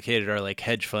people implicated are like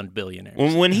hedge fund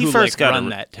billionaires. When he who, first like, got run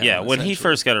that town, when he essentially.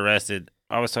 first got arrested,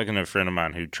 I was talking to a friend of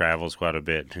mine who travels quite a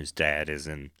bit, whose dad is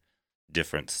in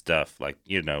different stuff, like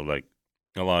like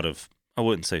a lot of, I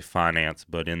wouldn't say finance,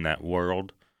 but in that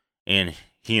world. And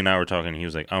he and I were talking. And he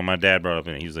was like, "Oh, my dad brought up,"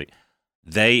 and he was like,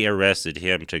 "They arrested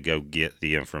him to go get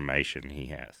the information he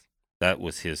has." That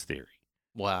was his theory.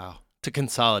 Wow. To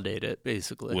consolidate it,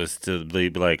 basically. Was to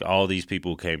be like all these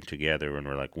people came together and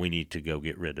were like, we need to go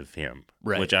get rid of him.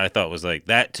 Right. Which I thought was like,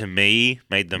 that to me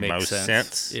made the Makes most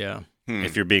sense. Yeah.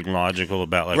 If you're being logical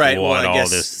about like Right, well, what I all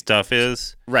guess- this stuff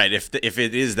is. Right, if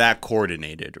it is that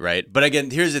coordinated, right? But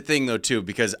again, here's the thing though too,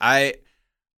 because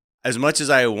as much as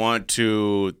I want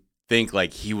to think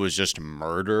like he was just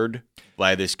murdered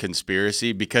by this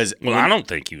conspiracy, because Well, I don't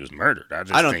think he was murdered. I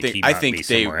just don't think think- he I might think be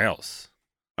they- somewhere else.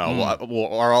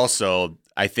 or also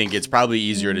I think it's probably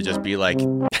easier to just be like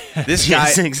this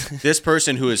guy, this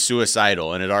person who is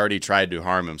suicidal and had already tried to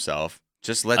harm himself.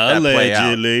 Just let that play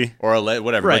out, Allegedly. or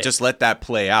whatever. Right. But just let that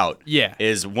play out. Yeah.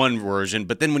 Is one version.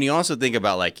 But then when you also think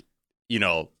about like,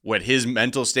 what his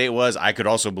mental state was, I could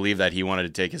also believe that he wanted to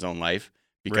take his own life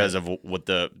because of what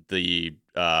the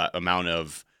amount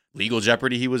of legal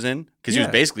jeopardy he was in, because he was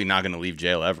Yeah. basically not going to leave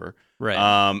jail ever.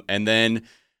 Right. And then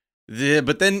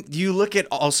but then you look at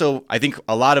also, I think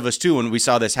a lot of us too, when we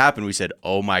saw this happen, we said,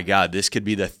 oh my God, this could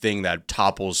be the thing that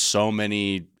topples so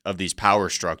many of these power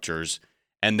structures.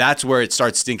 And that's where it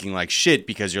starts stinking like shit,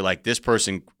 because you're like, this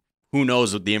person, who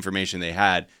knows what the information they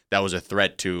had, that was a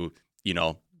threat to,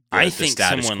 I the think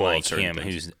status someone quo of like certain him,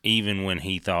 things. who's even when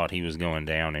he thought he was going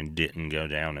down and didn't go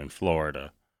down in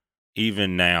Florida,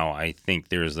 even now, I think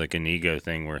there's like an ego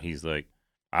thing where he's like,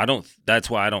 that's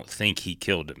why I don't think he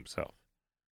killed himself.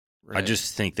 I Right.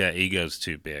 just think that ego's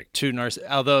too big.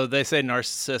 Although they say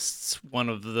narcissists, one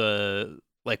of the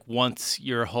like once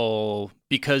your whole,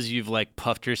 because you've like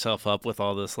puffed yourself up with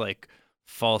all this like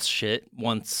false shit,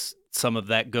 once some of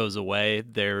that goes away,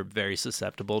 they're very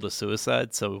susceptible to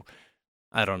suicide. So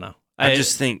I don't know. I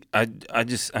just think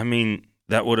I mean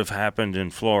that would have happened in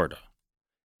Florida.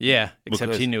 Yeah, except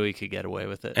Because- he knew he could get away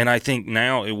with it. And I think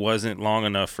now it wasn't long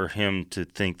enough for him to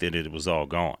think that it was all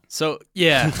gone. So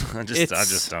yeah, I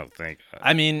just don't think.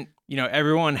 I mean,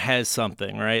 everyone has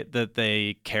something, right, that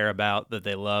they care about, that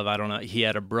they love. I don't know. He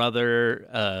had a brother.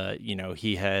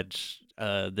 He had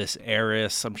this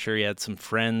heiress. I'm sure he had some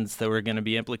friends that were going to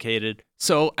be implicated.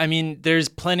 So, I mean, there's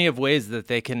plenty of ways that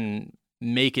they can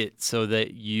make it so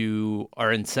that you are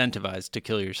incentivized to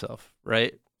kill yourself,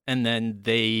 right? And then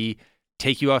they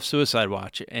take you off suicide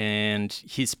watch, and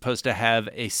he's supposed to have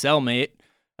a cellmate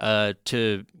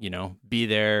to be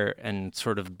there and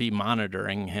sort of be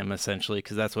monitoring him, essentially,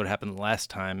 because that's what happened the last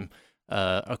time,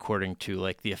 according to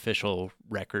like the official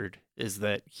record, is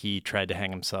that he tried to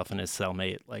hang himself and his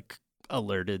cellmate like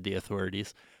alerted the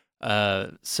authorities.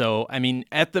 So I mean,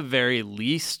 at the very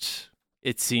least,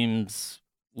 it seems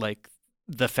like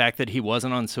the fact that he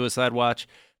wasn't on suicide watch,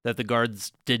 that the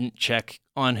guards didn't check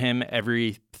on him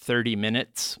every 30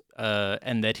 minutes,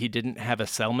 and that he didn't have a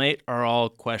cellmate are all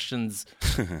questions.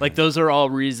 Like, those are all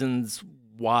reasons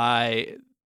why,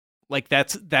 like,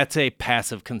 that's a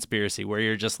passive conspiracy where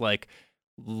you're just like,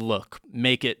 look,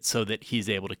 make it so that he's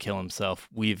able to kill himself.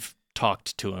 We've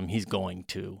talked to him. He's going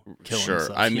to kill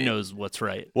himself. He knows what's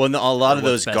right. Well, a lot of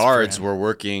what's those best for guards him. were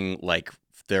working like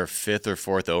their 5th or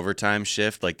 4th overtime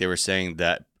shift. Like they were saying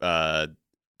that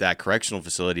that correctional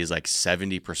facility is like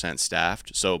 70%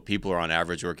 staffed. So people are on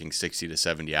average working 60 to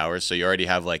 70 hours. So you already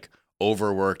have like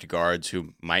overworked guards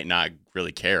who might not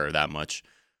really care that much.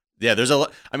 Yeah, there's a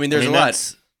lot. I mean, there's a lot.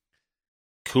 That's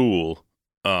cool,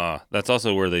 That's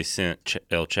also where they sent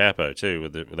El Chapo, too, where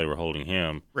they were holding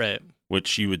him. Right.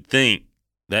 Which you would think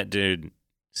that dude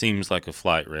seems like a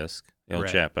flight risk, El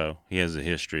Right. Chapo. He has a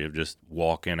history of just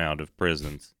walking out of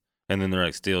prisons. And then they're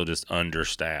like still just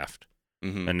understaffed.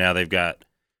 Mm-hmm. And now they've got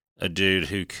a dude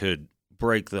who could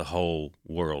break the whole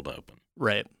world open.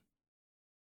 Right.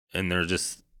 And they're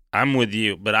just, I'm with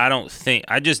you, but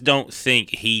I just don't think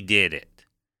he did it.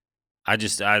 I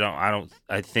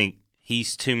think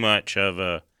he's too much of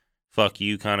a fuck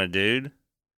you kind of dude.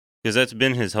 Because that's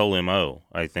been his whole MO,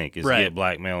 I think, is get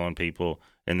blackmail on people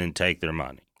and then take their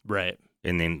money. Right.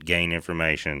 And then gain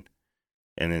information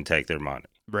and then take their money.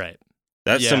 Right.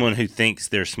 That's someone who thinks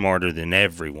they're smarter than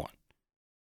everyone.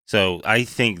 So I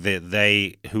think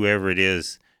that whoever it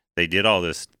is, they did all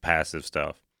this passive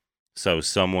stuff. So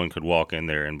someone could walk in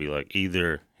there and be like,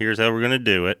 either here's how we're going to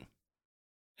do it,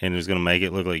 and it's going to make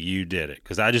it look like you did it.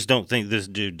 Because I just don't think this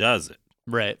dude does it.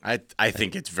 Right. I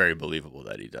think it's very believable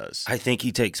that he does. I think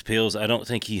he takes pills. I don't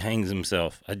think he hangs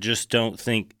himself. I just don't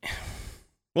think.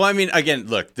 Well, I mean, again,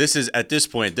 look, this is at this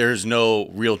point, there's no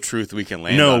real truth we can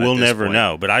land No, on. we'll never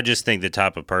know. But I just think the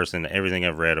type of person, everything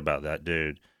I've read about that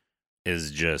dude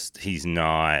is just, he's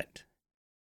not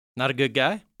a good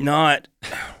guy. Not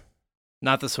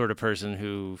the sort of person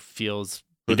who feels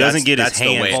he doesn't get his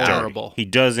hands vulnerable. dirty. He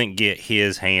doesn't get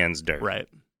his hands dirty. Right.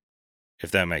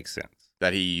 If that makes sense.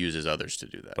 That he uses others to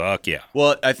do that. Fuck yeah.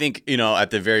 Well, I think,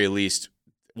 at the very least,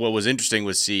 what was interesting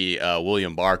was see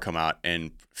William Barr come out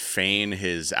and feign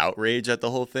his outrage at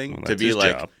the whole thing. Well, to be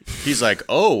like, job. He's like,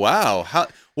 oh, wow.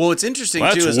 Well, it's interesting,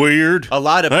 That's too. Is weird.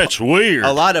 That's weird.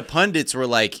 A lot of pundits were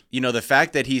like, the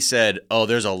fact that he said, oh,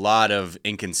 there's a lot of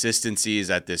inconsistencies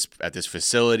at this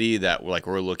facility that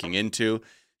we're looking into,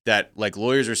 that like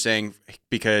lawyers are saying,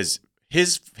 because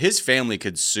his family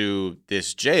could sue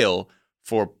this jail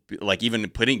for like even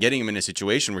getting him in a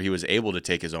situation where he was able to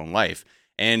take his own life.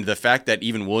 And the fact that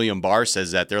even William Barr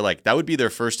says that, they're like, that would be their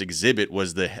first exhibit,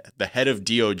 was the head of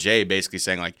DOJ basically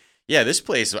saying like, yeah, this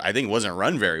place I think wasn't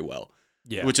run very well.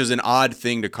 Yeah. Which is an odd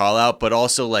thing to call out, but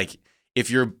also like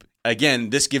if you're, again,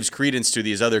 this gives credence to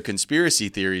these other conspiracy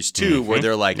theories too, where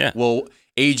they're like, well,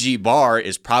 AG Barr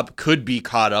could be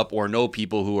caught up or know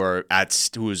people who are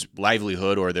whose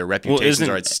livelihood or their reputations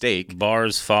are at stake.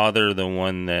 Barr's father the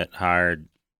one that hired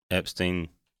Epstein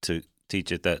to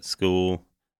teach at that school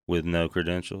with no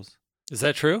credentials? Is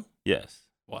that true? Yes.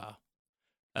 Wow.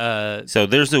 So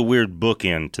there's a weird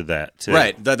bookend to that too.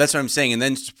 Right. That's what I'm saying. And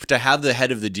then to have the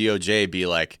head of the DOJ be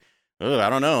like, oh, I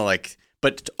don't know, like,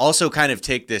 but also kind of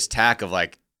take this tack of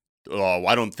like, oh,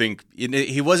 I don't think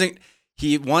he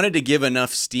wanted to give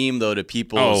enough steam though to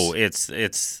people. Oh,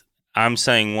 it's I'm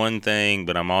saying one thing,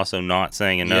 but I'm also not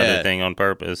saying another thing on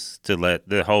purpose to let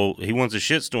he wants a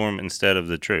shitstorm instead of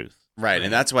the truth. Right.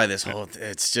 And that's why this whole,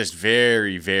 it's just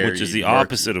very, very, which is the murky.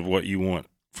 opposite of what you want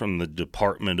from the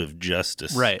Department of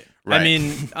Justice. Right. I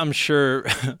mean, I'm sure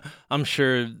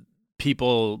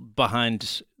people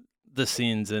behind the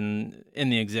scenes in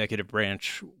the executive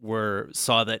branch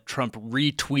saw that Trump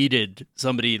retweeted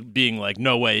somebody being like,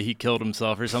 no way he killed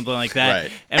himself or something like that.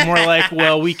 Right. And we're like,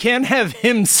 well, we can't have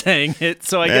him saying it,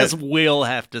 so I guess we'll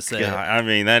have to say it. I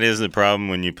mean, that is the problem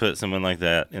when you put someone like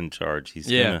that in charge. He's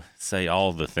going to say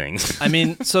all the things. I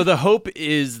mean, so the hope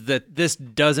is that this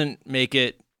doesn't make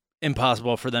it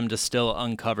impossible for them to still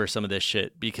uncover some of this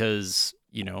shit, because,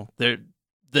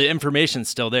 the information's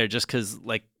still there, just because,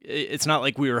 like, it's not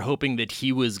like we were hoping that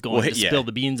he was going to spill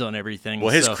the beans on everything.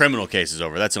 Well, his criminal case is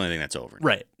over. That's the only thing that's over.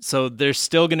 Right. So they're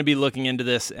still going to be looking into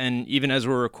this, and even as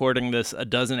we're recording this, a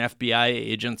dozen FBI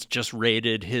agents just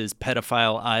raided his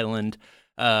pedophile island,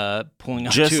 pulling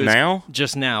up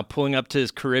to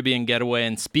his Caribbean getaway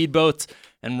in speedboats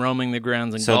and roaming the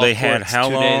grounds and golf courses 2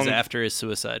 days after his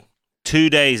suicide.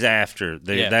 2 days after.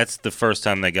 That's the first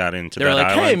time they got into that island.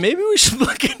 They're like, hey, maybe we should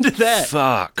look into that.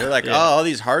 Fuck. They're like, all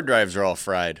these hard drives are all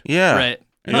fried. Yeah. Right.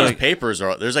 And those papers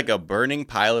there's like a burning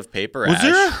pile of paper ash. Was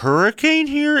there a hurricane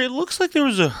here? It looks like there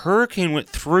was a hurricane went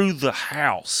through the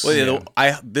house. Well,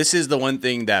 this is the one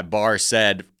thing that Barr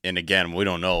said, and again, we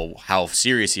don't know how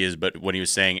serious he is, but when he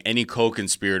was saying any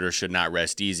co-conspirator should not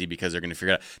rest easy because they're going to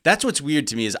figure it out. That's what's weird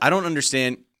to me is I don't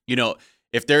understand,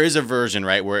 if there is a version,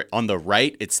 right, where on the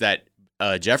right, it's that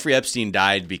Jeffrey Epstein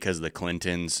died because the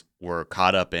Clintons were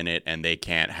caught up in it and they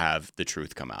can't have the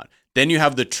truth come out. Then you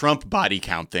have the Trump body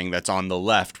count thing that's on the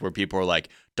left where people are like,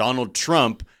 Donald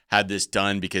Trump had this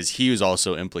done because he was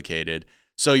also implicated.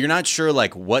 So you're not sure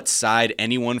like what side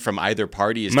anyone from either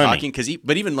party is talking.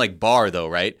 But even like Barr though,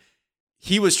 right?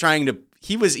 He was trying to,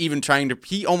 he was even trying to.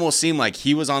 He almost seemed like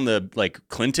he was on the like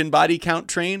Clinton body count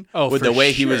train with the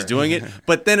way he was doing it.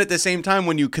 But then at the same time,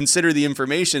 when you consider the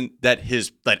information that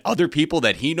other people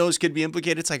that he knows could be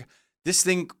implicated, it's like this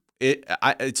thing.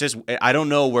 It's just I don't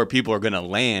know where people are going to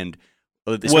land,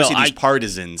 especially these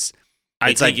partisans.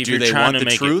 It's like, do they want the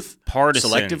truth partisan,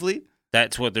 selectively?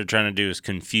 That's what they're trying to do, is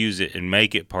confuse it and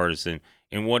make it partisan.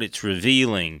 And what it's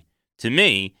revealing to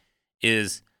me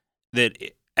is that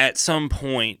at some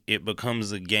point it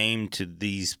becomes a game to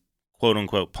these quote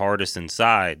unquote partisan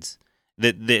sides.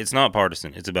 That it's not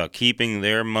partisan. It's about keeping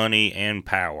their money and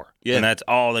power. Yeah. And that's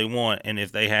all they want. And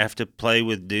if they have to play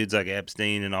with dudes like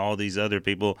Epstein and all these other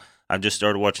people, I've just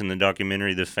started watching the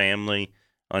documentary The Family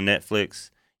on Netflix.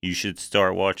 You should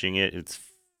start watching it. It's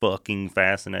fucking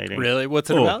fascinating. Really? What's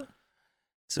it about?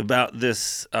 It's about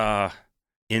this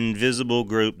invisible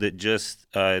group that just,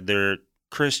 they're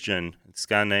Christian. This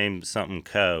guy named something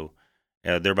Co.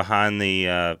 They're behind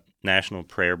the National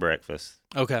Prayer Breakfast.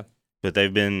 Okay. But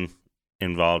they've been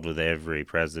involved with every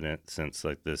president since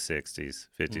like the 60s,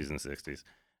 50s, and 60s,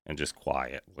 and just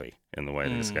quietly in the way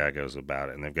that this guy goes about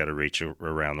it. And they've got to reach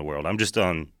around the world. I just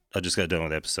got done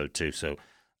with episode 2, so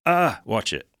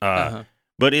watch it.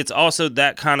 But it's also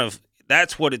that kind of,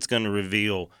 that's what it's going to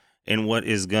reveal, and what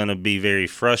is going to be very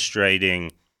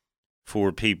frustrating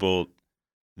for people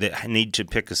that need to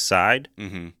pick a side,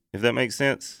 if that makes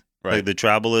sense. Right. Like the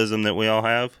tribalism that we all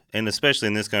have, and especially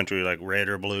in this country, like red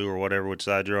or blue or whatever, which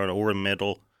side you're on, or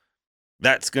middle.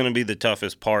 That's going to be the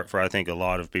toughest part for, I think, a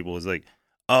lot of people, is like,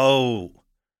 oh,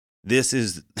 this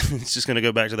is, it's just going to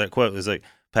go back to that quote. It's like,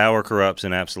 power corrupts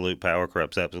and absolute power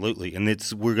corrupts absolutely. And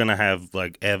we're going to have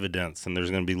like evidence, and there's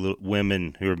going to be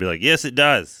women who will be like, yes, it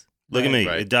does. Look at me.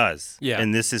 Right. It does. Yeah.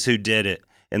 And this is who did it.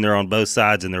 And they're on both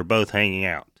sides, and they're both hanging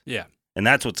out. Yeah. And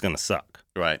that's what's going to suck.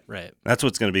 Right. That's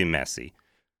what's going to be messy.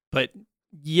 But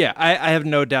yeah, I have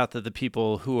no doubt that the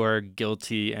people who are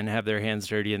guilty and have their hands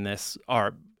dirty in this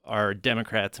are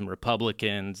Democrats and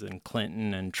Republicans and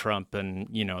Clinton and Trump and,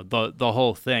 you know, the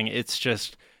whole thing. It's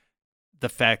just the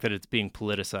fact that it's being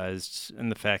politicized, and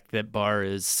the fact that Barr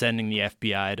is sending the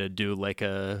FBI to do like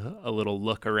a little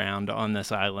look around on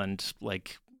this island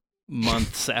like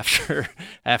months after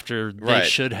they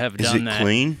should have done that. Is it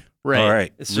clean? Right. All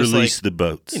right. It's just release like, the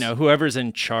boats. You know, whoever's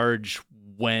in charge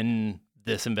when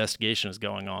this investigation is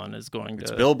going on is going to...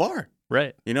 It's Bill Barr.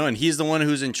 Right. You know, and he's the one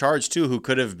who's in charge, too, who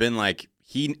could have been like,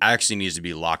 he actually needs to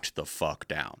be locked the fuck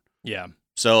down. Yeah.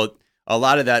 So a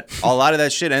lot of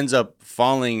that shit ends up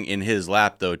falling in his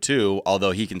lap, though, too, although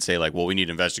he can say, like, well, we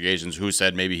need investigations. Who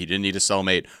said maybe he didn't need a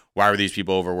cellmate? Why were these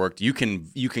people overworked? You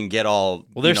can get all...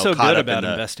 Well, they're so good about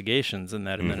investigations in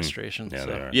that administration. Yeah,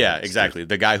 so. Yeah, exactly.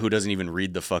 The guy who doesn't even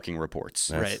read the fucking reports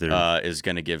is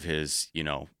going to give his, you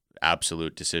know,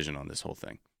 absolute decision on this whole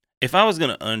thing. If I was going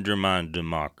to undermine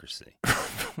democracy,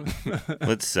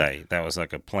 let's say that was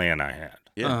like a plan I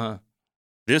had.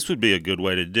 This would be a good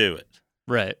way to do it.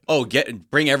 Right. Oh,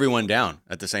 bring everyone down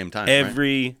at the same time.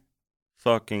 Every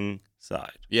fucking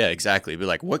side. Yeah, exactly. Be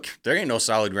like, what? There ain't no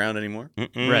solid ground anymore.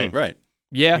 Right.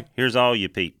 Yeah. Here's all you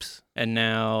peeps. And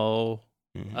now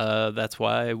that's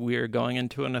why we're going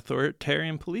into an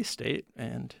authoritarian police state,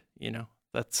 and you know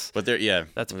that's a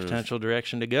potential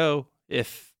direction to go.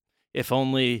 If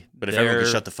only. But if everyone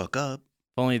could shut the fuck up.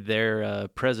 If only their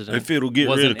president. If it'll get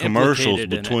rid of commercials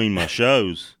between my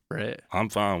shows, right? I'm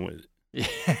fine with it.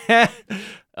 Yeah.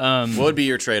 What would be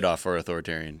your trade-off for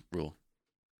authoritarian rule?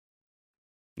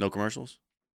 No commercials?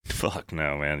 Fuck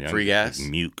no, man. Free gas?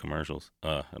 Mute commercials.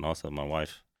 And also my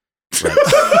wife.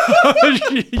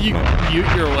 You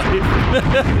mute your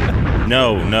wife?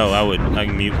 No, I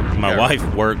can mute. My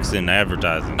wife works in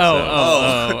advertising.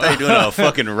 I thought you were doing a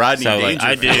fucking Rodney Danger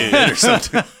I do. Or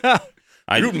something.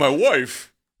 Mute my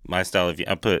wife. My style,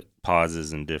 I put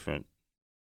pauses in different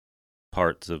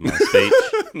parts of my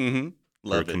speech.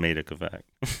 Love for comedic effect.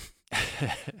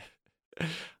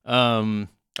 I'll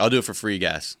do it for free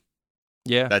gas.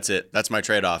 Yeah. That's it. That's my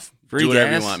trade-off. Free do whatever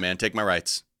gas? you want, man. Take my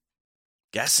rights.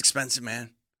 Gas is expensive,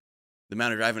 man. The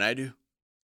amount of driving I do.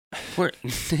 Where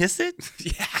is it?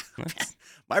 Yeah.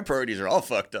 My priorities are all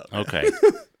fucked up. Man. Okay.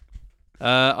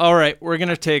 All right. We're going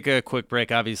to take a quick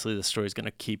break. Obviously, the story's going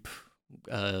to keep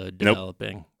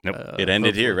developing. Nope. It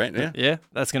ended here, right? Yeah. Yeah.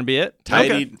 That's going to be it.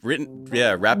 Tidy, written,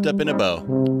 wrapped up in a bow.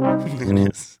 It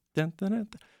is. Dun, dun, dun,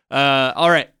 dun. All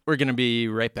right. We're going to be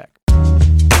right back.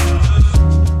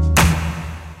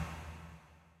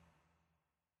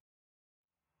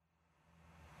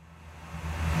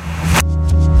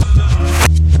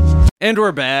 And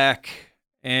we're back.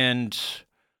 And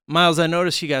Miles, I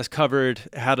noticed you guys covered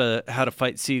how to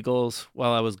fight seagulls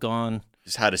while I was gone.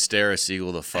 Just how to stare a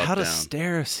seagull the fuck down. How to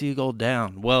stare a seagull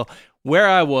down. Well, where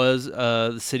I was,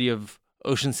 the city of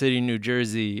Ocean City, New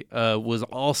Jersey, was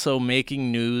also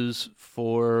making news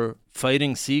for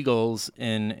fighting seagulls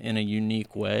in a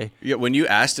unique way. Yeah, when you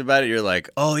asked about it, you're like,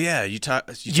 "Oh yeah, you talked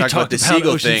about the about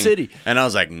seagull Ocean thing." City. And I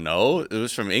was like, "No, it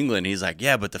was from England." He's like,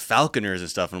 "Yeah, but the falconers and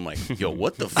stuff." And I'm like, "Yo,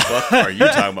 what the fuck are you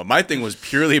talking about?" My thing was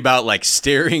purely about like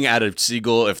staring at a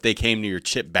seagull if they came to your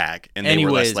chip bag and they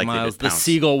were less likely Miles, to pounce. the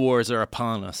seagull wars are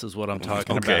upon us, is what I'm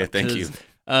talking about. Okay, thank you.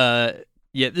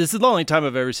 Yeah, this is the only time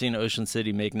I've ever seen Ocean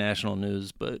City make national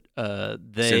news, but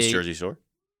Since Jersey Shore?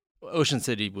 Ocean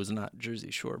City was not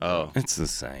Jersey Shore, bro. Oh. It's the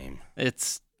same.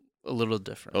 It's a little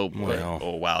different. Oh, boy.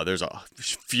 Oh, wow. There's a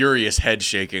furious head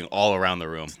shaking all around the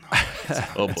room.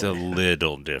 It's a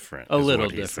little different. A little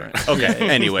different. Okay,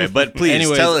 anyway, but please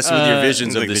tell us with your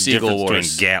visions of like the seagull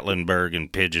wars. Between Gatlinburg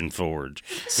and Pigeon Forge.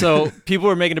 So people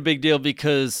were making a big deal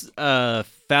because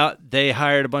they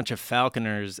hired a bunch of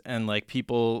falconers and like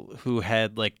people who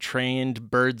had like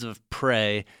trained birds of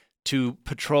prey to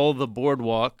patrol the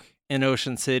boardwalk in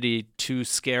Ocean City to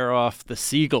scare off the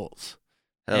seagulls.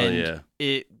 Hell and yeah.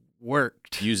 It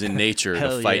worked. Using nature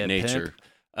to fight nature.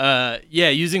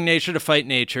 Using nature to fight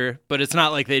nature, but it's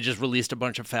not like they just released a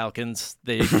bunch of falcons.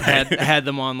 They had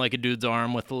them on like a dude's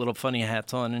arm with the little funny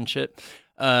hats on and shit.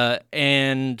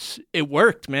 And it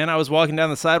worked, man. I was walking down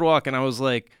the sidewalk and I was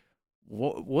like,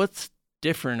 what's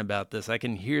different about this? I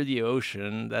can hear the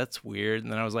ocean. That's weird.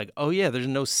 And then I was like, oh yeah, there's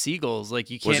no seagulls. Like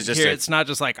you can't hear it. It's not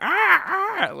just like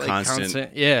like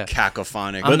constant yeah,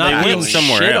 cacophonic. But they went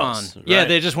somewhere else. Right? Yeah,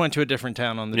 they just went to a different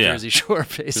town on the Jersey Shore.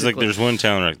 Basically, it's like there's one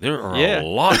town like there are a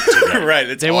lot. Together.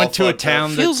 Right. They went to a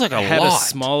town that feels like had lot. a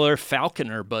smaller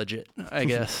falconer budget, I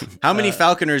guess. How many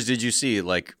falconers did you see?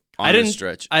 Like on this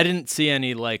stretch? I didn't see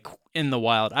any like in the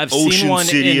wild. I've Ocean seen one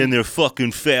City and their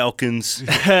fucking falcons.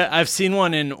 I've seen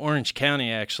one in Orange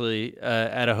County actually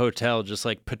at a hotel, just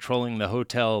like patrolling the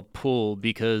hotel pool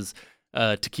because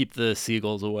to keep the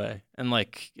seagulls away, and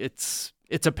like it's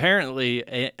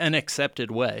apparently an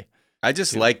accepted way. I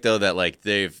just like though that like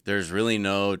there's really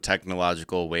no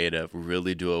technological way to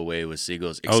really do away with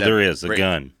seagulls. Oh, there is a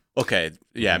gun. Okay,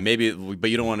 yeah, maybe, but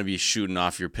you don't want to be shooting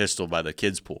off your pistol by the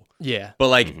kids' pool. Yeah, but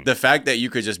like the fact that you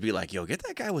could just be like, "Yo, get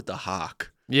that guy with the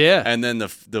hawk." Yeah, and then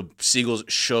the seagulls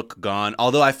shook, gone.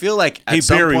 Although I feel like at hey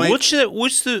some Barry, point,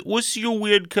 what's your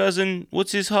weird cousin?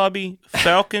 What's his hobby?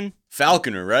 Falcon.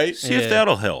 Falconer, right? See if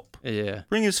that'll help. Yeah,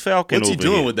 bring his falcon. What's he over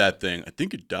doing here. with that thing? I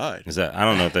think it died. Is that? I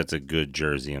don't know if that's a good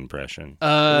Jersey impression.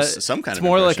 Some kind it's of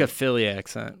more impression. like a Philly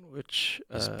accent, which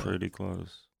It's pretty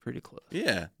close. Pretty close.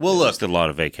 Yeah. Well, look, just a lot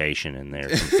of vacation in there.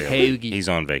 Hoagie. He's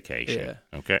on vacation.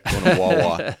 Yeah. Okay. Going to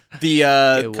Wawa.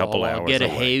 Couple hours get a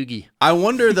away. hoagie. I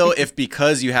wonder though if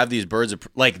because you have these birds,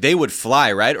 like they would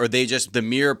fly, right? Or they just the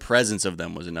mere presence of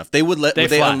them was enough. They would would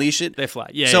they unleash it? They fly.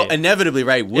 Yeah. So yeah. inevitably,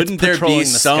 right? Wouldn't there patrolling be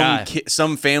the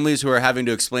some families who are having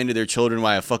to explain to their children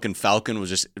why a fucking falcon was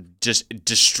just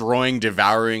destroying,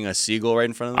 devouring a seagull right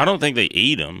in front of them? I don't think they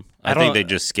eat them. I think they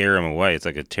just scare them away. It's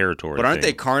like a territory. But aren't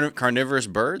thing. they carnivorous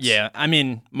birds? Yeah. I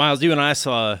mean, Miles, you and I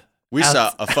saw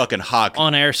a fucking hawk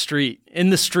on our street in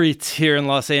the streets here in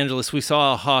Los Angeles. We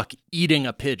saw a hawk eating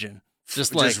a pigeon.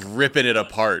 Just ripping it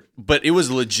apart. But it was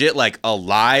legit like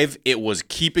alive. It was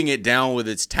keeping it down with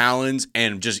its talons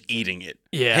and just eating it.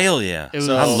 Yeah. Hell yeah. I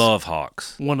love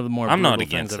hawks. One of the more I'm not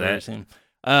brutal against things I've ever that.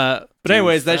 seen. But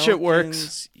anyways, that shit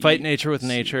works. Fight nature with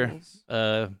nature.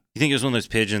 You think it was one of those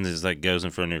pigeons that like goes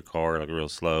in front of your car like real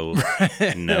slow,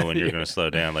 knowing you're going to slow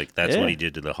down? Like that's what he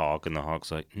did to the hawk, and the hawk's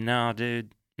like, "Nah,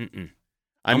 dude, I'm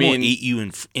gonna eat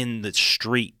you in the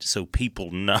street so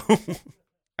people know."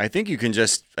 I think you can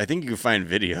find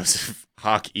videos of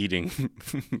hawk eating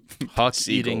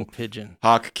eating pigeon.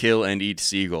 Hawk kill and eat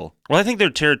seagull. Well, I think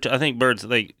I think birds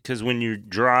because when you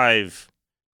drive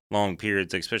long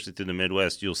periods, especially through the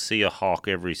Midwest, you'll see a hawk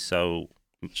every so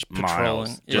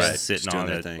miles just sitting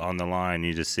on the line.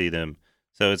 You just see them.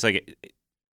 So it's like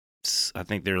I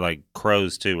think they're like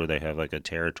crows too, where they have like a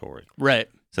territory. Right.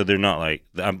 So they're not like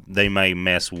they may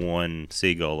mess one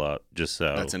seagull up just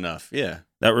so. That's enough. Yeah.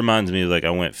 That reminds me of like I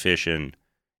went fishing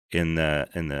in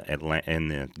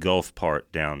the Gulf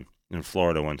part down in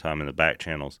Florida one time in the back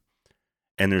channels,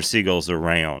 and there's seagulls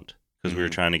around because we were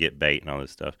trying to get bait and all this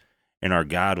stuff. And our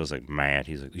guide was like mad.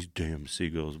 He's like, "These damn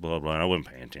seagulls, blah blah." And I wasn't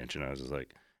paying attention. I was just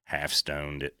like half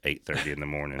stoned at 8:30 in the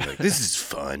morning. Like, this is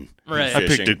fun. Right. I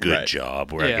picked a good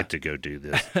job where I get to go do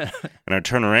this. And I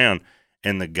turn around,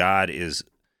 and the guide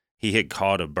he had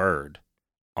caught a bird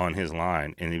on his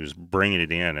line, and he was bringing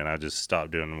it in, and I just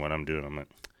stopped doing what I'm doing. I'm like,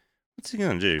 what's he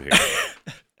gonna do here?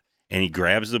 And he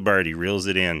grabs the bird, he reels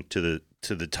it in to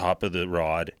the top of the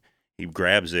rod. he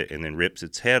grabs it and then rips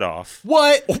its head off.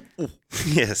 What?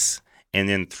 Yes. And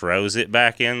then throws it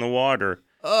back in the water.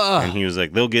 And he was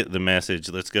like, they'll get the message.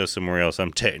 Let's go somewhere else.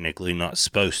 I'm technically not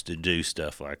supposed to do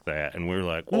stuff like that. And we're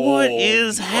like, what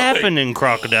is happening,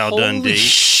 Crocodile Dundee? Holy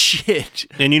shit.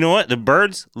 And you know what? The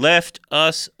birds left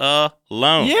us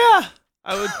alone. Yeah.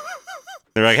 I would.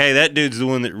 They're like, hey, that dude's the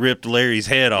one that ripped Larry's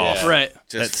head off. Right.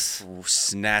 Just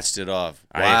snatched it off.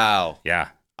 Wow. Yeah.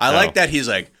 I like that he's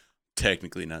like,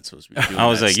 technically not supposed to be doing I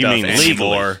was that like, you stuff mean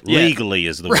anymore. legally? Legally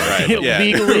is the word. Right. Yeah.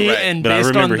 Legally Right. and But I based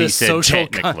remember on the he said social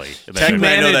technically. Technically,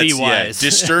 I know that's humanity-wise.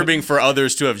 disturbing for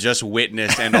others to have just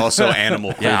witnessed and also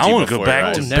animal cruelty. Yeah, I want to go before back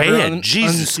your to eyes. Never bed.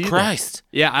 Jesus unsee that. Christ.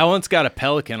 Yeah, I once got a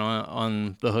pelican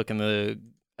on the hook in the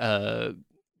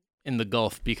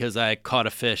Gulf because I caught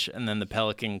a fish and then the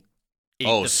pelican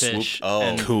ate the fish.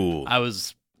 And Cool. I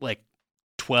was like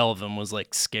 12 and was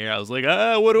like scared. I was like,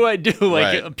 what do I do?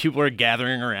 Like Right. people were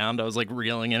gathering around. I was like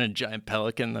reeling in a giant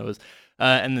pelican that was,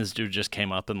 and this dude just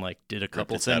came up and like did a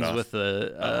couple its head things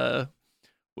off.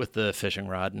 with the fishing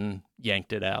rod and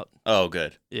yanked it out. Oh,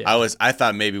 good. Yeah. I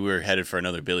thought maybe we were headed for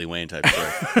another Billy Wayne type story.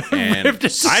 And Ripped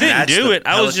it- I didn't snatched do the it.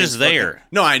 I was pelican's just there. fucking-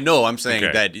 No, I know. I'm saying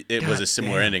Okay. that it was a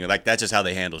similar ending. Like that's just how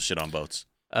they handle shit on boats.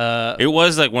 It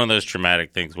was like one of those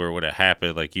traumatic things where when it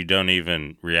happened, like you don't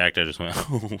even react. I just went,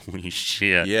 holy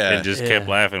shit. Yeah. And just kept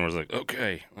laughing. Was like,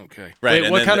 okay. Right. Wait,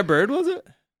 and what then kind of bird was it?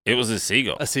 It was a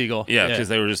seagull. A seagull. Yeah, because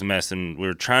they were just messing. We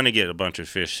were trying to get a bunch of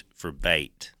fish for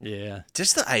bait. Yeah.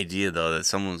 Just the idea though that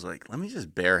someone was like, let me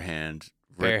just barehand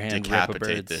Bare hand rip a decapitate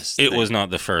bird's- this. It thing. was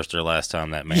not the first or last time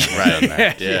that man had Right. done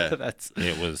that. Yeah. That's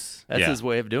It was. his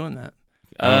way of doing that.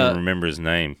 I don't even remember his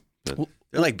name. But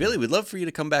They're like, Billy, we'd love for you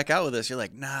to come back out with us. You're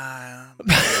like, nah.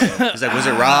 He's like, was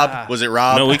it Rob? Was it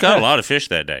Rob? no, we caught a lot of fish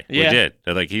that day. Yeah. We did.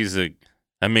 Like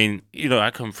I mean,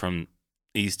 I come from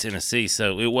East Tennessee,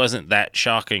 so it wasn't that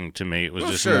shocking to me. It was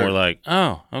just sure. more like,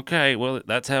 oh, okay, well,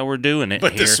 that's how we're doing it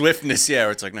But here. the swiftness, yeah,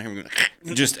 where it's like, no,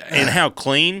 Just and how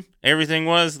clean everything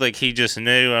was. Like he just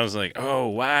knew. I was like, oh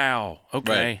wow,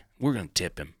 okay, Right. we're gonna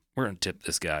tip him. We're gonna tip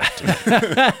this guy.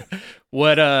 tonight.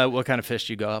 What kind of fish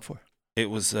do you go out for? It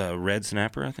was red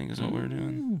snapper, I think, is what we were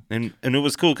doing, and it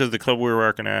was cool because the club we were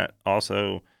working at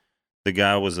also. The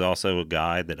guy was also a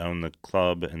guy that owned the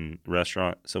club and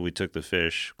restaurant, so we took the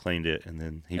fish, cleaned it, and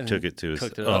then he And took it to his.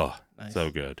 cooked it Oh, up. Nice. so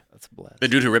good. That's a blast. the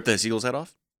dude who ripped the seagull's head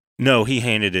off? No, he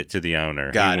handed it to the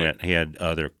owner. Got it. He had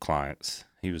other clients.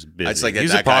 He was busy. I just like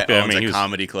He's that a guy popular. owns I mean, a he was,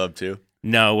 comedy club too.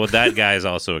 no, well, that guy is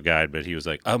also a guide, but he was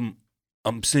like,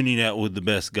 I'm sending out with the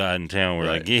best guide in town. We're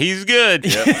Right. like, yeah, he's good.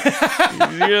 Yep.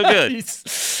 He's real good.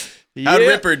 How'd Yeah.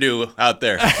 Ripper do out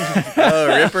there? Oh,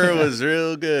 Ripper was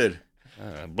real good.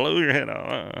 Blow your head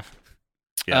off.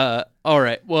 All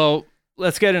right. Well,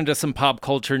 let's get into some pop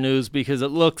culture news because it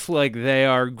looks like they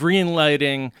are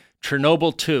greenlighting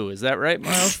Chernobyl 2. Is that right,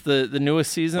 Miles? The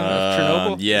newest season of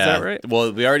Chernobyl? Yeah. Is that right?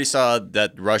 Well, we already saw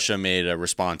that Russia made a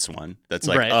response one. That's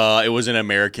like, Right. it was an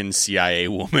American CIA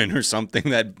woman or something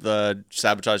that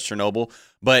sabotaged Chernobyl.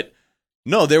 But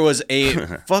no, there was a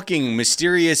fucking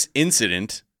mysterious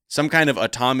incident, some kind of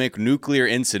atomic nuclear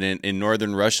incident in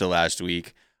northern Russia last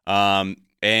week. And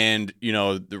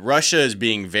Russia is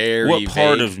being very What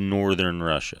part vague, of northern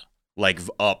Russia? like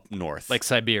up north, Like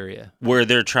Siberia. Where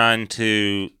they're trying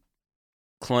to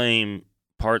claim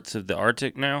parts of the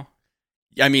Arctic now?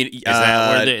 I mean,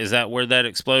 Is that where that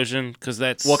explosion? Because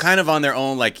that's well, kind of on their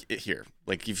own. Like here,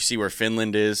 like if you see where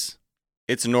Finland is,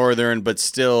 it's northern, but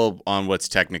still on what's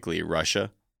technically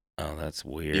Russia. Oh, that's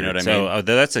weird. You know what I so, mean?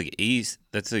 That's like east.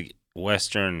 That's like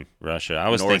western Russia. I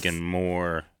was North. thinking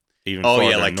more even. Oh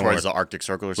yeah, farther like north, towards the Arctic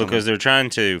Circle or something. because they're trying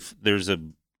to. There's a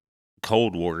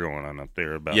Cold War going on up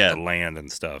there about Yeah. the land and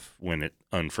stuff. When it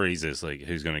unfreezes, like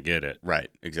who's going to get it? Right,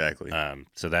 exactly.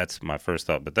 So that's my first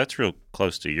thought, but that's real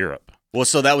close to Europe. Well,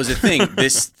 so that was the thing.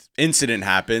 This incident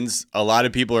happens. A lot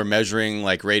of people are measuring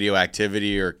like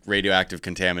radioactivity or radioactive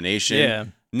contamination. Yeah.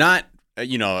 Not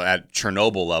at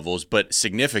Chernobyl levels, but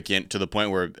significant to the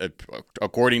point where,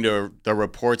 according to the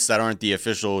reports that aren't the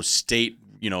official state,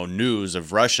 news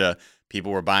of Russia,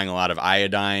 people were buying a lot of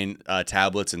iodine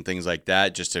tablets and things like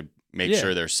that just to make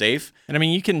sure they're safe. And I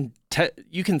mean, you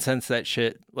can sense that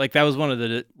shit. Like that was one of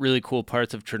the really cool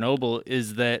parts of Chernobyl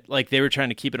is that like they were trying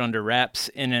to keep it under wraps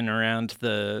in and around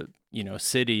the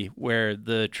city where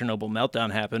the Chernobyl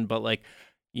meltdown happened, but like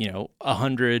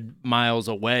 100 miles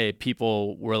away,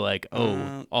 people were like,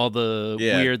 oh, all the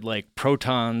weird like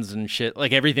protons and shit,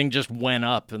 like everything just went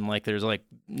up, and like there's like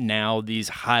now these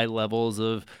high levels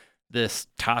of this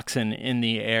toxin in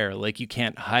the air. Like you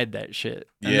can't hide that shit.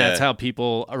 And that's how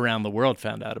people around the world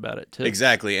found out about it too.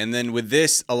 Exactly. And then with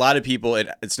this, a lot of people,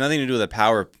 it's nothing to do with a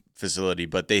power facility,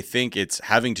 but they think it's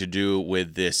having to do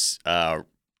with this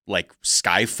like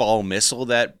Skyfall missile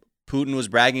that Putin was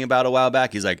bragging about a while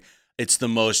back. He's like, it's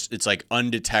like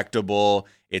undetectable,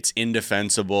 it's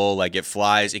indefensible, like it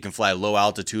can fly low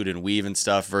altitude and weave and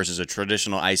stuff versus a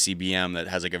traditional ICBM that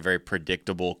has like a very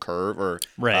predictable curve or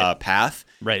path.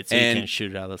 Right, so you can't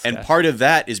shoot it out of the sky. And part of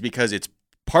that is because it's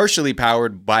partially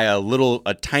powered by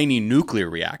a tiny nuclear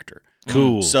reactor.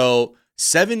 Cool. So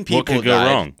 7 people died. What could go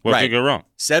wrong? What could go wrong?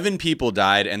 7 people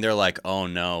died, and they're like, oh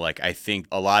no, like I think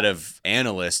a lot of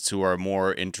analysts who are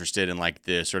more interested in like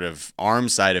the sort of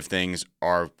arms side of things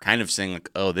are kind of saying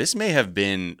like, oh, this may have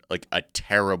been like a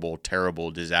terrible, terrible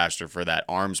disaster for that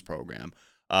arms program.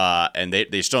 And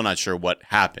they're still not sure what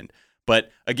happened.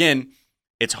 But again,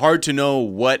 it's hard to know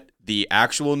what the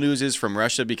actual news is from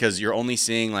Russia because you're only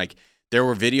seeing like there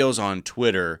were videos on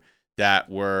Twitter that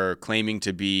were claiming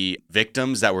to be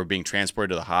victims that were being transported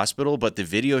to the hospital, but the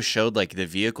video showed like the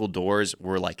vehicle doors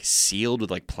were like sealed with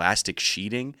like plastic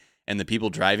sheeting, and the people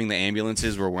driving the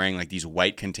ambulances were wearing like these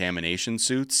white contamination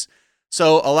suits.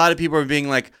 So a lot of people are being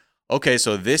like, okay,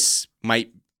 so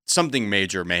something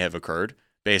major may have occurred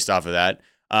based off of that.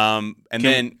 Can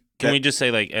we just say,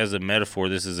 like, as a metaphor,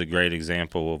 this is a great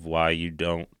example of why you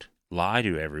don't lie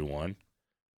to everyone.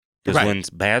 Because when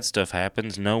bad stuff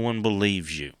happens, no one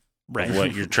believes you. Right.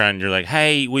 What you're like,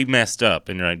 hey, we messed up.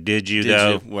 And you're like, did you,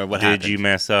 though? What did happened? You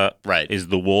mess up? Right. Is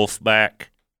the wolf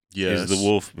back? Yes. Is the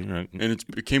wolf? Like, and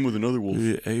it came with another wolf.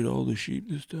 It ate all the sheep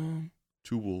this time.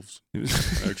 2 wolves,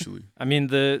 actually. I mean,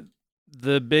 the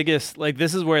biggest, like,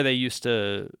 this is where they used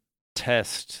to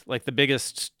test, like, the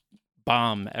biggest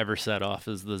bomb ever set off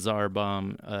is the Tsar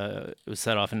bomb. It was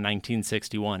set off in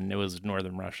 1961. It was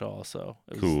northern Russia also.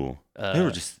 Cool. They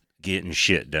were just getting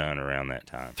shit done around that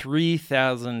time.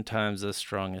 3,000 times as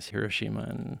strong as Hiroshima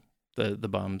and the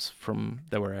bombs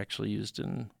that were actually used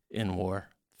in war.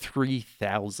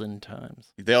 3,000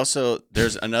 times.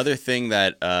 There's another thing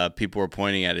that people were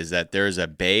pointing at is that there's a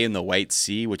bay in the White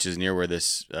Sea, which is near where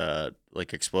this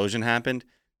like explosion happened.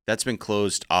 That's been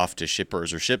closed off to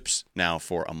shippers or ships now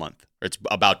for a month. Or it's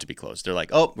about to be closed. They're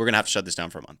like, oh, we're going to have to shut this down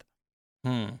for a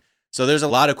month. So there's a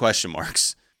lot of question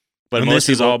marks. But this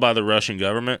is all by the Russian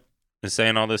government? Is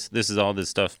saying all this? This is all this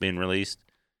stuff being released?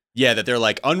 Yeah, that they're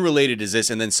like, unrelated is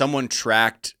this. And then someone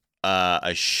tracked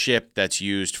a ship that's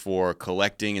used for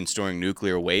collecting and storing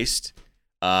nuclear waste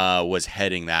was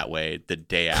heading that way the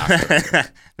day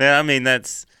after. Yeah, I mean,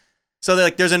 that's... So they're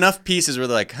like, there's enough pieces where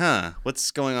they're like,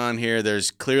 what's going on here? There's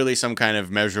clearly some kind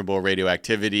of measurable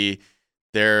radioactivity.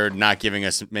 They're not giving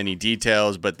us many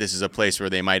details, but this is a place where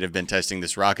they might have been testing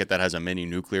this rocket that has a mini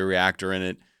nuclear reactor in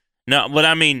it. No, but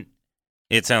I mean,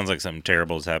 it sounds like something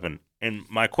terrible has happened. And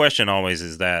my question always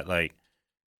is that, like,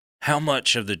 how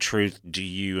much of the truth do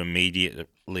you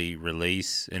immediately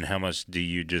release and how much do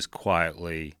you just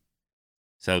quietly...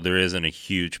 So there isn't a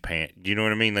huge pan. Do you know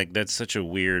what I mean? Like, that's such a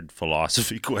weird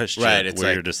philosophy question. Right. It's where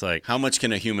like, you're just like, how much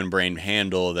can a human brain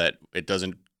handle that it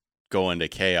doesn't go into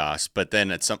chaos? But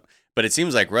then but it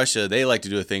seems like Russia, they like to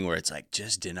do a thing where it's like,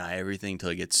 just deny everything until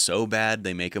it gets so bad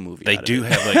they make a movie. They do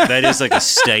have like, that is like a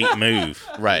state move.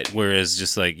 Right. Whereas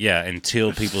just like, yeah,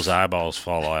 until people's eyeballs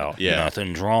fall out,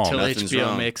 nothing's wrong. Until Nothing's HBO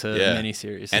wrong. makes a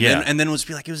miniseries. And then we'll just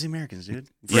be like, it was the Americans, dude.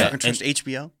 We're not gonna trust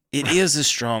HBO. It is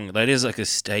that is like a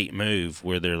state move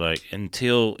where they're like,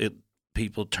 until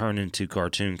people turn into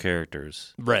cartoon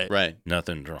characters. Right.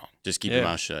 Nothing's wrong. Just keep your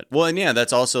mouth shut. Well, and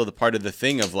that's also the part of the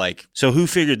thing of like. So who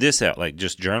figured this out? Like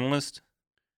just journalists?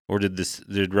 Or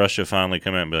did Russia finally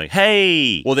come out and be like,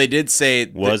 hey? Well, they did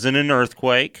say. Wasn't an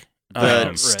earthquake.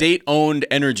 The state-owned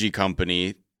energy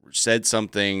company said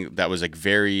something that was like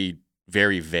very,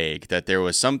 very vague, that there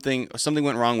was something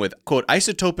went wrong with, quote,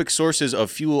 isotopic sources of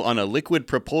fuel on a liquid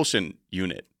propulsion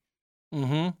unit.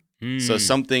 Mm-hmm. So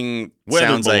something weather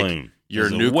sounds balloon. like your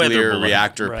There's nuclear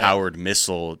reactor-powered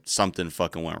missile, something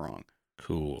fucking went wrong.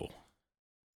 Cool.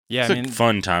 Yeah, it's a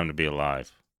fun time to be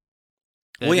alive.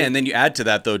 Well, yeah, and then you add to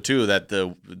that, though, too, that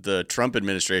the Trump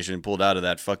administration pulled out of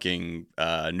that fucking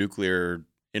nuclear,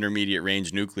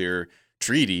 intermediate-range nuclear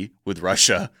treaty with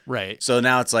Russia. Right. So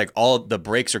now it's like all the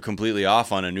brakes are completely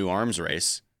off on a new arms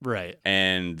race. Right.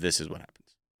 And this is what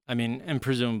happens. I mean, and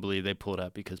presumably they pulled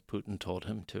out because Putin told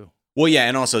him to. Well, yeah,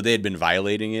 and also they had been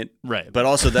violating it. Right. But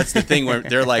also that's the thing where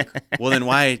they're like, well, then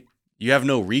why? You have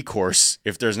no recourse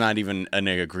if there's not even an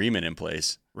agreement in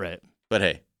place. Right. But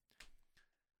hey.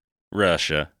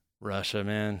 Russia,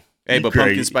 man. Hey, but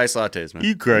pumpkin spice lattes, man.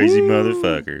 You crazy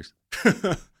motherfuckers.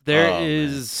 There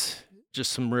is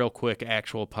just some real quick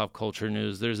actual pop culture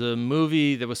news. There's a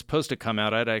movie that was supposed to come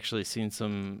out. I'd actually seen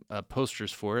some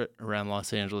posters for it around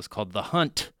Los Angeles called The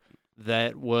Hunt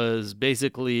that was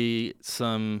basically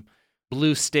some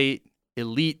blue state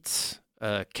elites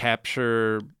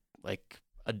capture like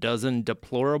a dozen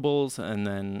deplorables and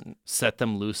then set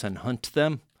them loose and hunt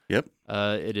them. Yep.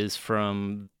 It is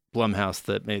from Blumhouse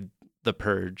that made The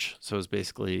Purge, so it's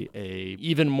basically a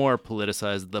even more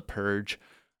politicized The Purge.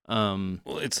 Well,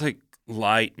 it's like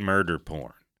light murder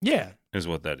porn. Yeah. Is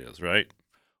what that is, right?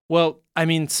 Well, I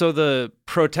mean, so the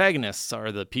protagonists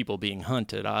are the people being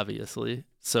hunted, obviously.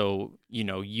 So,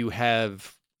 you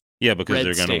have because red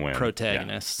they're going state to win.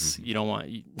 protagonists. Yeah. You don't want...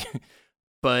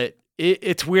 But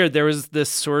it's weird. There was this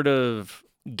sort of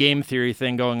game theory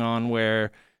thing going on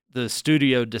where the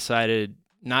studio decided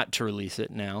not to release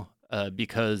it now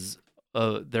because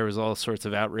there was all sorts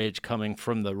of outrage coming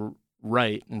from the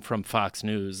right and from Fox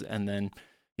News. And then,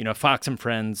 Fox and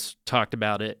Friends talked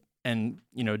about it and,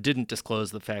 didn't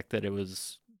disclose the fact that it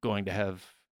was going to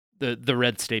have the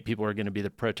red state people are going to be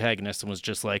the protagonists, and was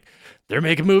just like, they're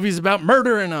making movies about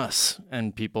murdering us.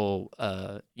 And people,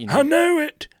 I knew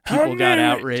it. People got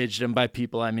outraged. And by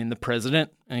people, I mean the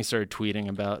president. And he started tweeting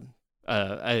about,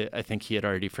 I think he had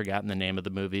already forgotten the name of the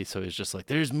movie. So he's just like,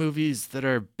 there's movies that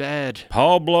are bad.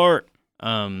 Paul Blart.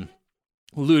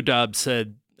 Lou Dobbs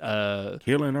said,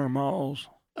 Killing our malls.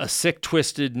 A sick,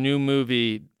 twisted new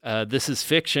movie. This is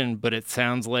fiction, but it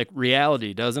sounds like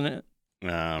reality, doesn't it?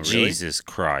 Really? Jesus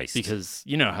Christ! Because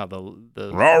you know how the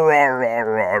rah, rah, rah,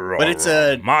 rah, rah, but it's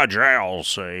my jowls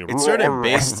say it's sort of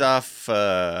based off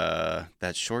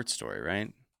that short story,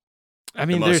 right? I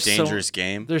mean, the most dangerous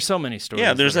game. There's so many stories.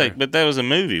 Yeah, there's but that was a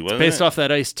movie, wasn't based it? off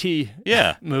that Ice-T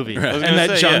movie Right. and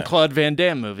that Jean-Claude Van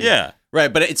Damme movie. Yeah.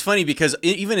 Right, but it's funny because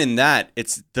even in that,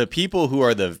 it's the people who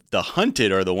are the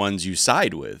hunted are the ones you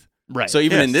side with. Right. So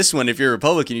even in this one, if you're a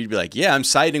Republican, you'd be like, yeah, I'm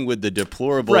siding with the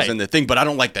deplorables and the thing, but I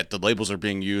don't like that the labels are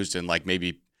being used and like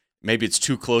maybe it's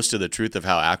too close to the truth of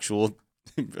how actual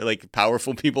like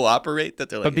powerful people operate that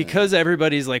they're like. But because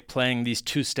everybody's like playing these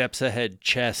 2 steps ahead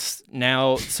chess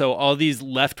now, so all these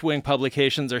left-wing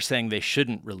publications are saying they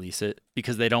shouldn't release it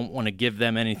because they don't want to give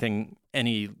them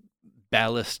any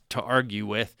ballast to argue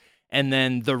with. And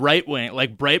then the right wing,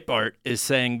 like Breitbart, is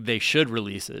saying they should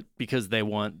release it because they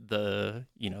want the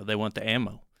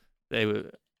ammo.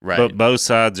 But both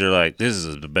sides are like, this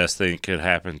is the best thing that could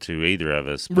happen to either of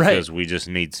us because we just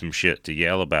need some shit to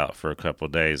yell about for a couple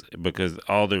of days because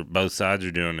both sides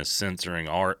are doing is censoring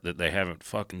art that they haven't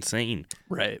fucking seen.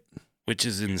 Right. Which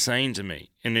is insane to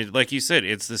me. And like you said,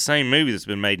 it's the same movie that's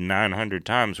been made 900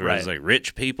 times where it's like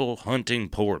rich people hunting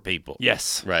poor people.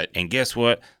 Yes. Right. And guess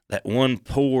what? That one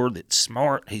poor that's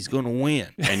smart, he's going to win.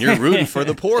 And you're rooting for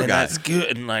the poor guy. That's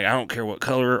good. And like, I don't care what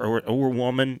color or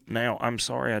woman. Now, I'm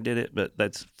sorry I did it, but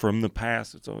that's from the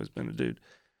past. It's always been a dude.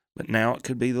 But now it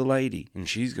could be the lady, and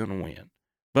she's going to win.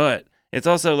 But it's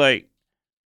also like,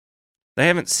 they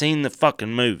haven't seen the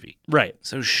fucking movie. Right.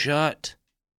 So shut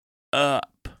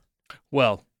up.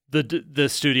 Well, the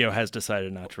studio has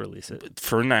decided not to release it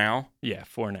for now. Yeah,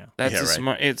 for now. That's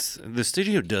smart. It's the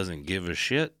studio doesn't give a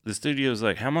shit. The studio's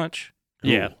like, how much?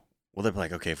 Yeah. Well, they're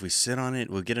like, okay, if we sit on it,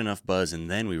 we'll get enough buzz,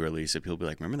 and then we release it. People will be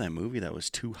like, remember that movie that was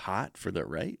too hot for the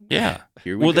right? Yeah.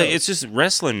 Here we go. It's just a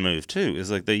wrestling move too.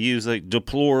 It's like they use like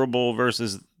deplorable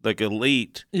versus like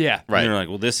elite. Yeah. Right. And they're like,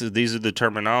 well, these are the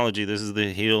terminology. This is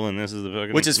the heel, and this is the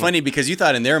fucking. Which is funny because you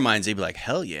thought in their minds they'd be like,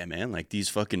 hell yeah, man! Like these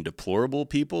fucking deplorable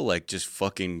people, like just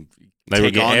fucking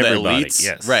take on the elites.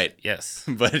 Yes. Right. Yes.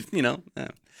 But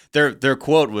their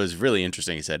quote was really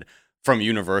interesting. He said, from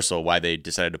Universal, why they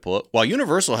decided to pull it. While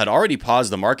Universal had already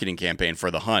paused the marketing campaign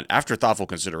for The Hunt after thoughtful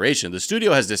consideration, the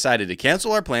studio has decided to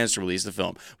cancel our plans to release the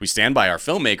film. We stand by our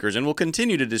filmmakers and will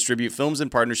continue to distribute films in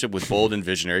partnership with bold and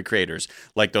visionary creators,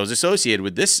 like those associated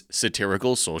with this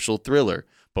satirical social thriller.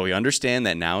 But we understand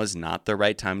that now is not the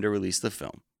right time to release the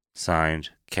film.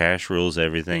 Signed, cash rules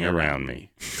everything around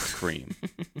me. Cream.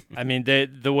 I mean,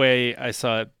 the way I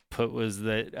saw it put was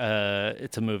that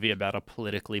it's a movie about a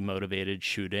politically motivated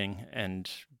shooting, and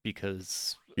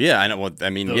because I know. Well, I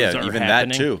mean, even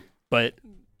that too. But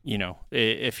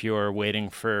if you're waiting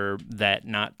for that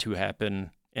not to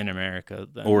happen in America,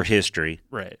 then, or history,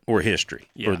 right, or history,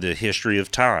 or the history of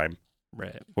time,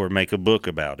 right, or make a book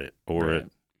about it, or a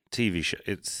TV show.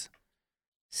 It's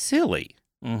silly.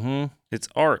 Mm-hmm. It's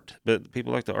art, but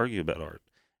people like to argue about art,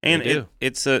 and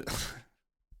it's a.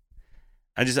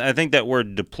 I think that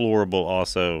word deplorable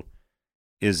also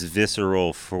is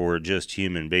visceral for just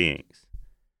human beings.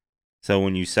 So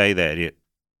when you say that, it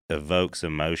evokes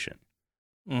emotion.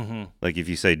 Mm-hmm. Like if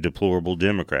you say deplorable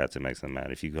Democrats, it makes them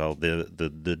mad. If you call the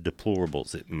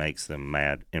deplorables, it makes them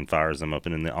mad and fires them up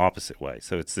in the opposite way.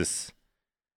 So it's this.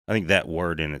 I think that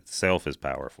word in itself is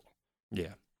powerful.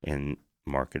 Yeah, and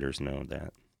marketers know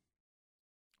that.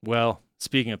 Well,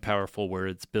 speaking of powerful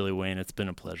words, Billy Wayne, it's been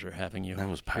a pleasure having you. That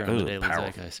was here on the Daily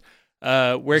powerful. Zeitgeist.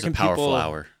 Where can powerful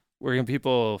hour. Where can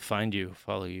people find you,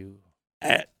 follow you?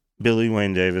 At Billy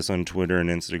Wayne Davis on Twitter and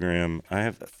Instagram. I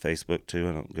have Facebook too.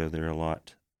 I don't go there a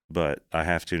lot, but I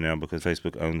have to now because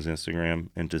Facebook owns Instagram,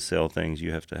 and to sell things,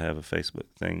 you have to have a Facebook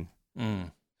thing.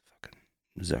 Fucking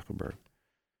Zuckerberg.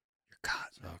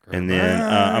 Zuckerberg. And then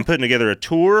I'm putting together a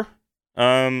tour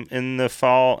in the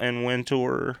fall and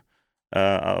winter.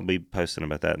 I'll be posting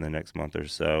about that in the next month or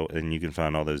so, and you can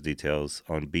find all those details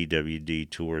on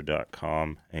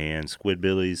bwdtour.com. And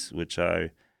Squidbillies, which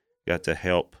I got to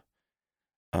help.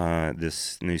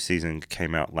 This new season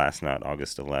came out last night,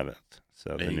 August 11th.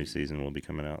 So the new season will be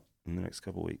coming out in the next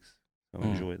couple weeks. So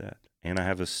enjoy that. And I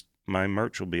have my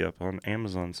merch will be up on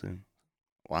Amazon soon.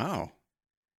 Wow.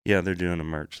 Yeah, they're doing a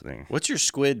merch thing. What's your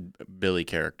Squid Billy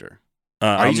character?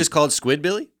 Are you just called Squid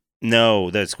Billy? No,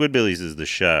 that Squidbillies is the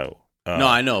show. No,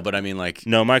 I know, but I mean like...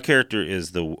 No, my character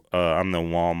is I'm the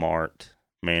Walmart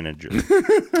manager.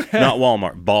 Not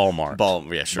Walmart,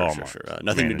 Ballmart. Yeah, sure.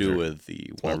 Nothing manager. to do with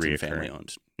the Walton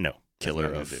family-owned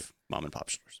killer nothing of mom-and-pop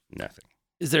stores. Nothing.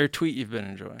 Is there a tweet you've been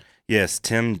enjoying? Yes,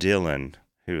 Tim Dillon,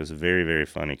 who is a very, very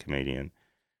funny comedian,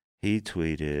 he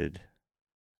tweeted,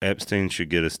 Epstein should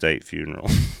get a state funeral.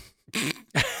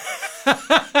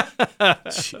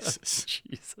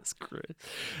 Jesus Christ.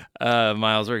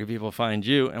 Miles, where can people find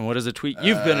you? And what is a tweet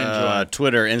you've been enjoying?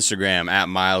 Twitter, Instagram, at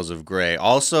Miles of Gray.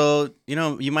 Also,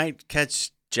 you might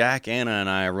catch Jack, Anna, and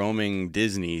I roaming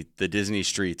the Disney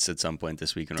streets at some point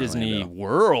this week in Disney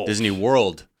Orlando. Disney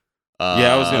World.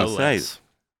 Yeah, I was going to say.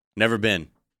 Never been.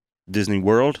 Disney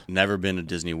World? Never been to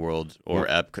Disney World or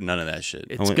Epcot, none of that shit.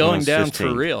 It's going down 15.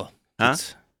 For real. Huh?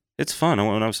 It's fun. I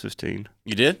went when I was 15.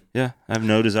 You did? Yeah. I have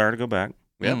no desire to go back.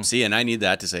 Yep. See, and I need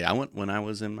that to say I went when I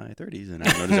was in my 30s, and I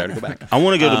have no desire to go back. I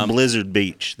want to go to Blizzard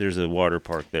Beach. There's a water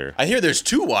park there. I hear there's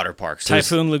 2 water parks.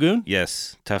 Typhoon Lagoon?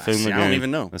 Yes, Typhoon Lagoon. I don't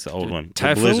even know. That's the old one.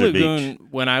 Typhoon Lagoon, Beach.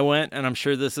 When I went, and I'm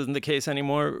sure this isn't the case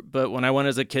anymore, but when I went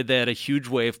as a kid, they had a huge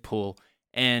wave pool,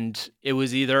 and it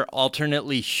was either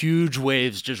alternately huge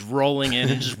waves just rolling in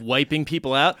and just wiping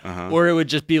people out, or it would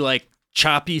just be like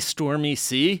choppy, stormy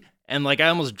sea. And like I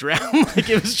almost drowned. Like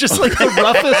it was just like the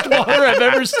roughest water I've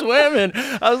ever swam in.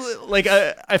 I was like,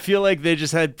 I feel like they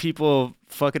just had people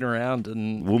fucking around,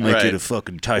 and we'll make it a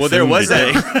fucking typhoon. Well, there was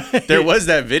today. there was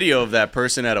that video of that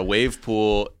person at a wave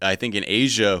pool, I think in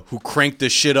Asia, who cranked the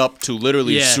shit up to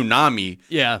literally tsunami.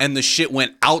 Yeah, and the shit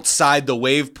went outside the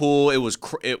wave pool. It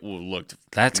looked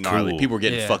that's gnarly. Cool. People were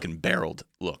getting fucking barreled.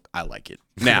 Look, I like it.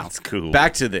 Now, that's cool.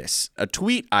 Back to this. A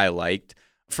tweet I liked.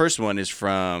 First one is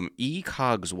from E.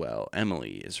 Cogswell.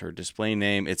 Emily is her display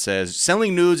name. It says,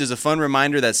 selling nudes is a fun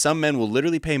reminder that some men will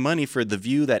literally pay money for the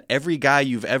view that every guy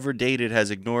you've ever dated has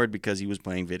ignored because he was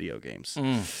playing video games.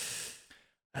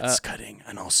 That's cutting.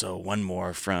 And also one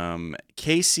more from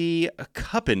Casey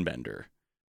Kuppenbender.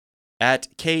 At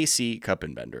KC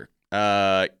Kuppenbender.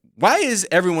 Why is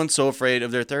everyone so afraid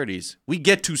of their 30s? We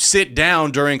get to sit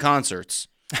down during concerts.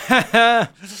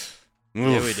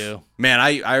 Yeah, we do. Man,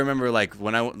 I remember like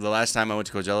the last time I went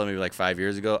to Coachella, maybe like 5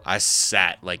 years ago, I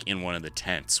sat like in one of the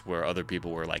tents where other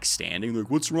people were like standing. Like,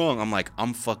 what's wrong? I'm like,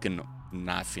 I'm fucking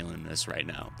not feeling this right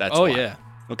now. That's why. Yeah.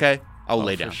 Okay, I'll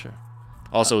lay down. Sure.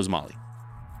 Also, it was Molly.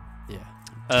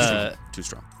 Yeah. Too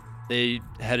strong. They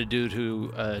had a dude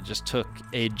who just took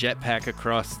a jetpack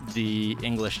across the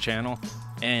English Channel,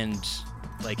 and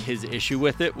like his issue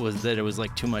with it was that it was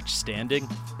like too much standing.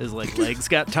 His like legs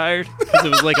got tired because it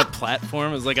was like a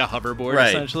platform. It was like a hoverboard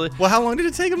essentially. Well, how long did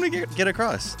it take him to get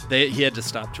across? He had to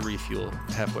stop to refuel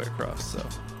halfway across. So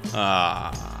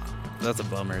that's a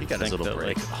bummer. He got his little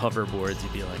break. Like hoverboards,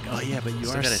 you'd be like, oh yeah, but you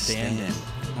are standing.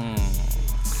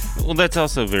 Well, that's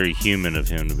also very human of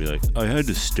him to be like, I had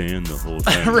to stand the whole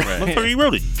time. Right. Motherfucker, he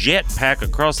rode a jetpack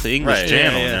across the English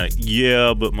Channel. Yeah. And you're like,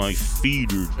 yeah, but my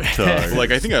feet are tired.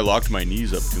 Like, I think I locked my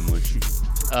knees up too much.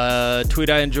 Tweet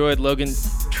I enjoyed, Logan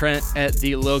Trent at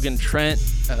the Logan Trent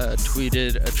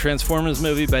tweeted a Transformers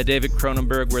movie by David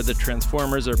Cronenberg where the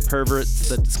Transformers are perverts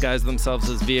that disguise themselves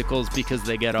as vehicles because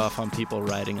they get off on people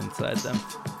riding inside them.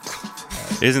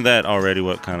 Isn't that already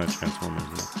what kind of Transformers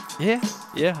is?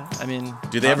 Yeah. I mean,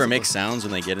 do they ever make sounds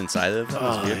when they get inside of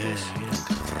those vehicles?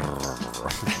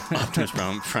 Yeah. Optimus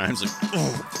Prime's like,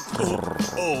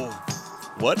 oh.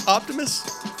 What, Optimus?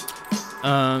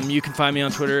 You can find me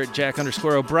on Twitter at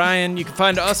Jack_O'Brien. You can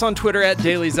find us on Twitter at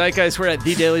Daily Zeitgeist. We're at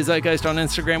The Daily Zeitgeist on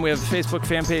Instagram. We have a Facebook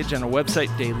fan page and a website,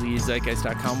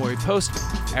 dailyzeitgeist.com, where we post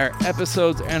our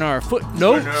episodes and our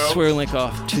footnotes, where we link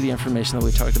off to the information that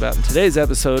we talked about in today's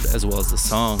episode, as well as the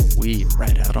song we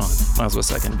write out on. Miles, what's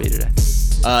that going to be today?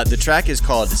 The track is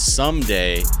called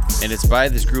Someday, and it's by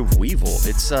this group Weevil.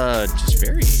 It's just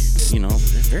very,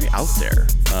 very out there,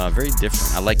 very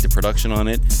different. I like the production on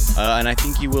it, and I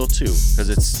think you will too, because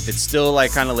it's still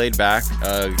like kind of laid back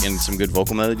and some good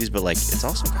vocal melodies, but like it's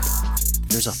also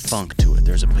there's a funk to it.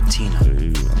 There's a patina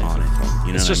on it.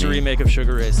 You know, it's just a remake of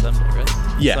Sugar Ray Someday, right?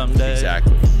 Yeah, Someday.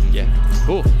 Exactly. Yeah,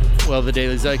 cool. Well, The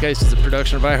Daily Zeitgeist is a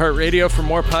production of iHeartRadio. For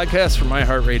more podcasts from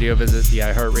iHeartRadio, visit the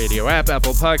iHeartRadio app,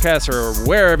 Apple Podcasts, or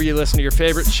wherever you listen to your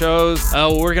favorite shows.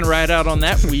 We're going to ride out on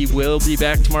that. We will be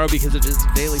back tomorrow because it is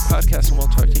a daily podcast, and we'll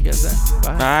talk to you guys then.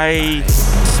 Bye.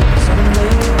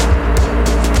 Bye.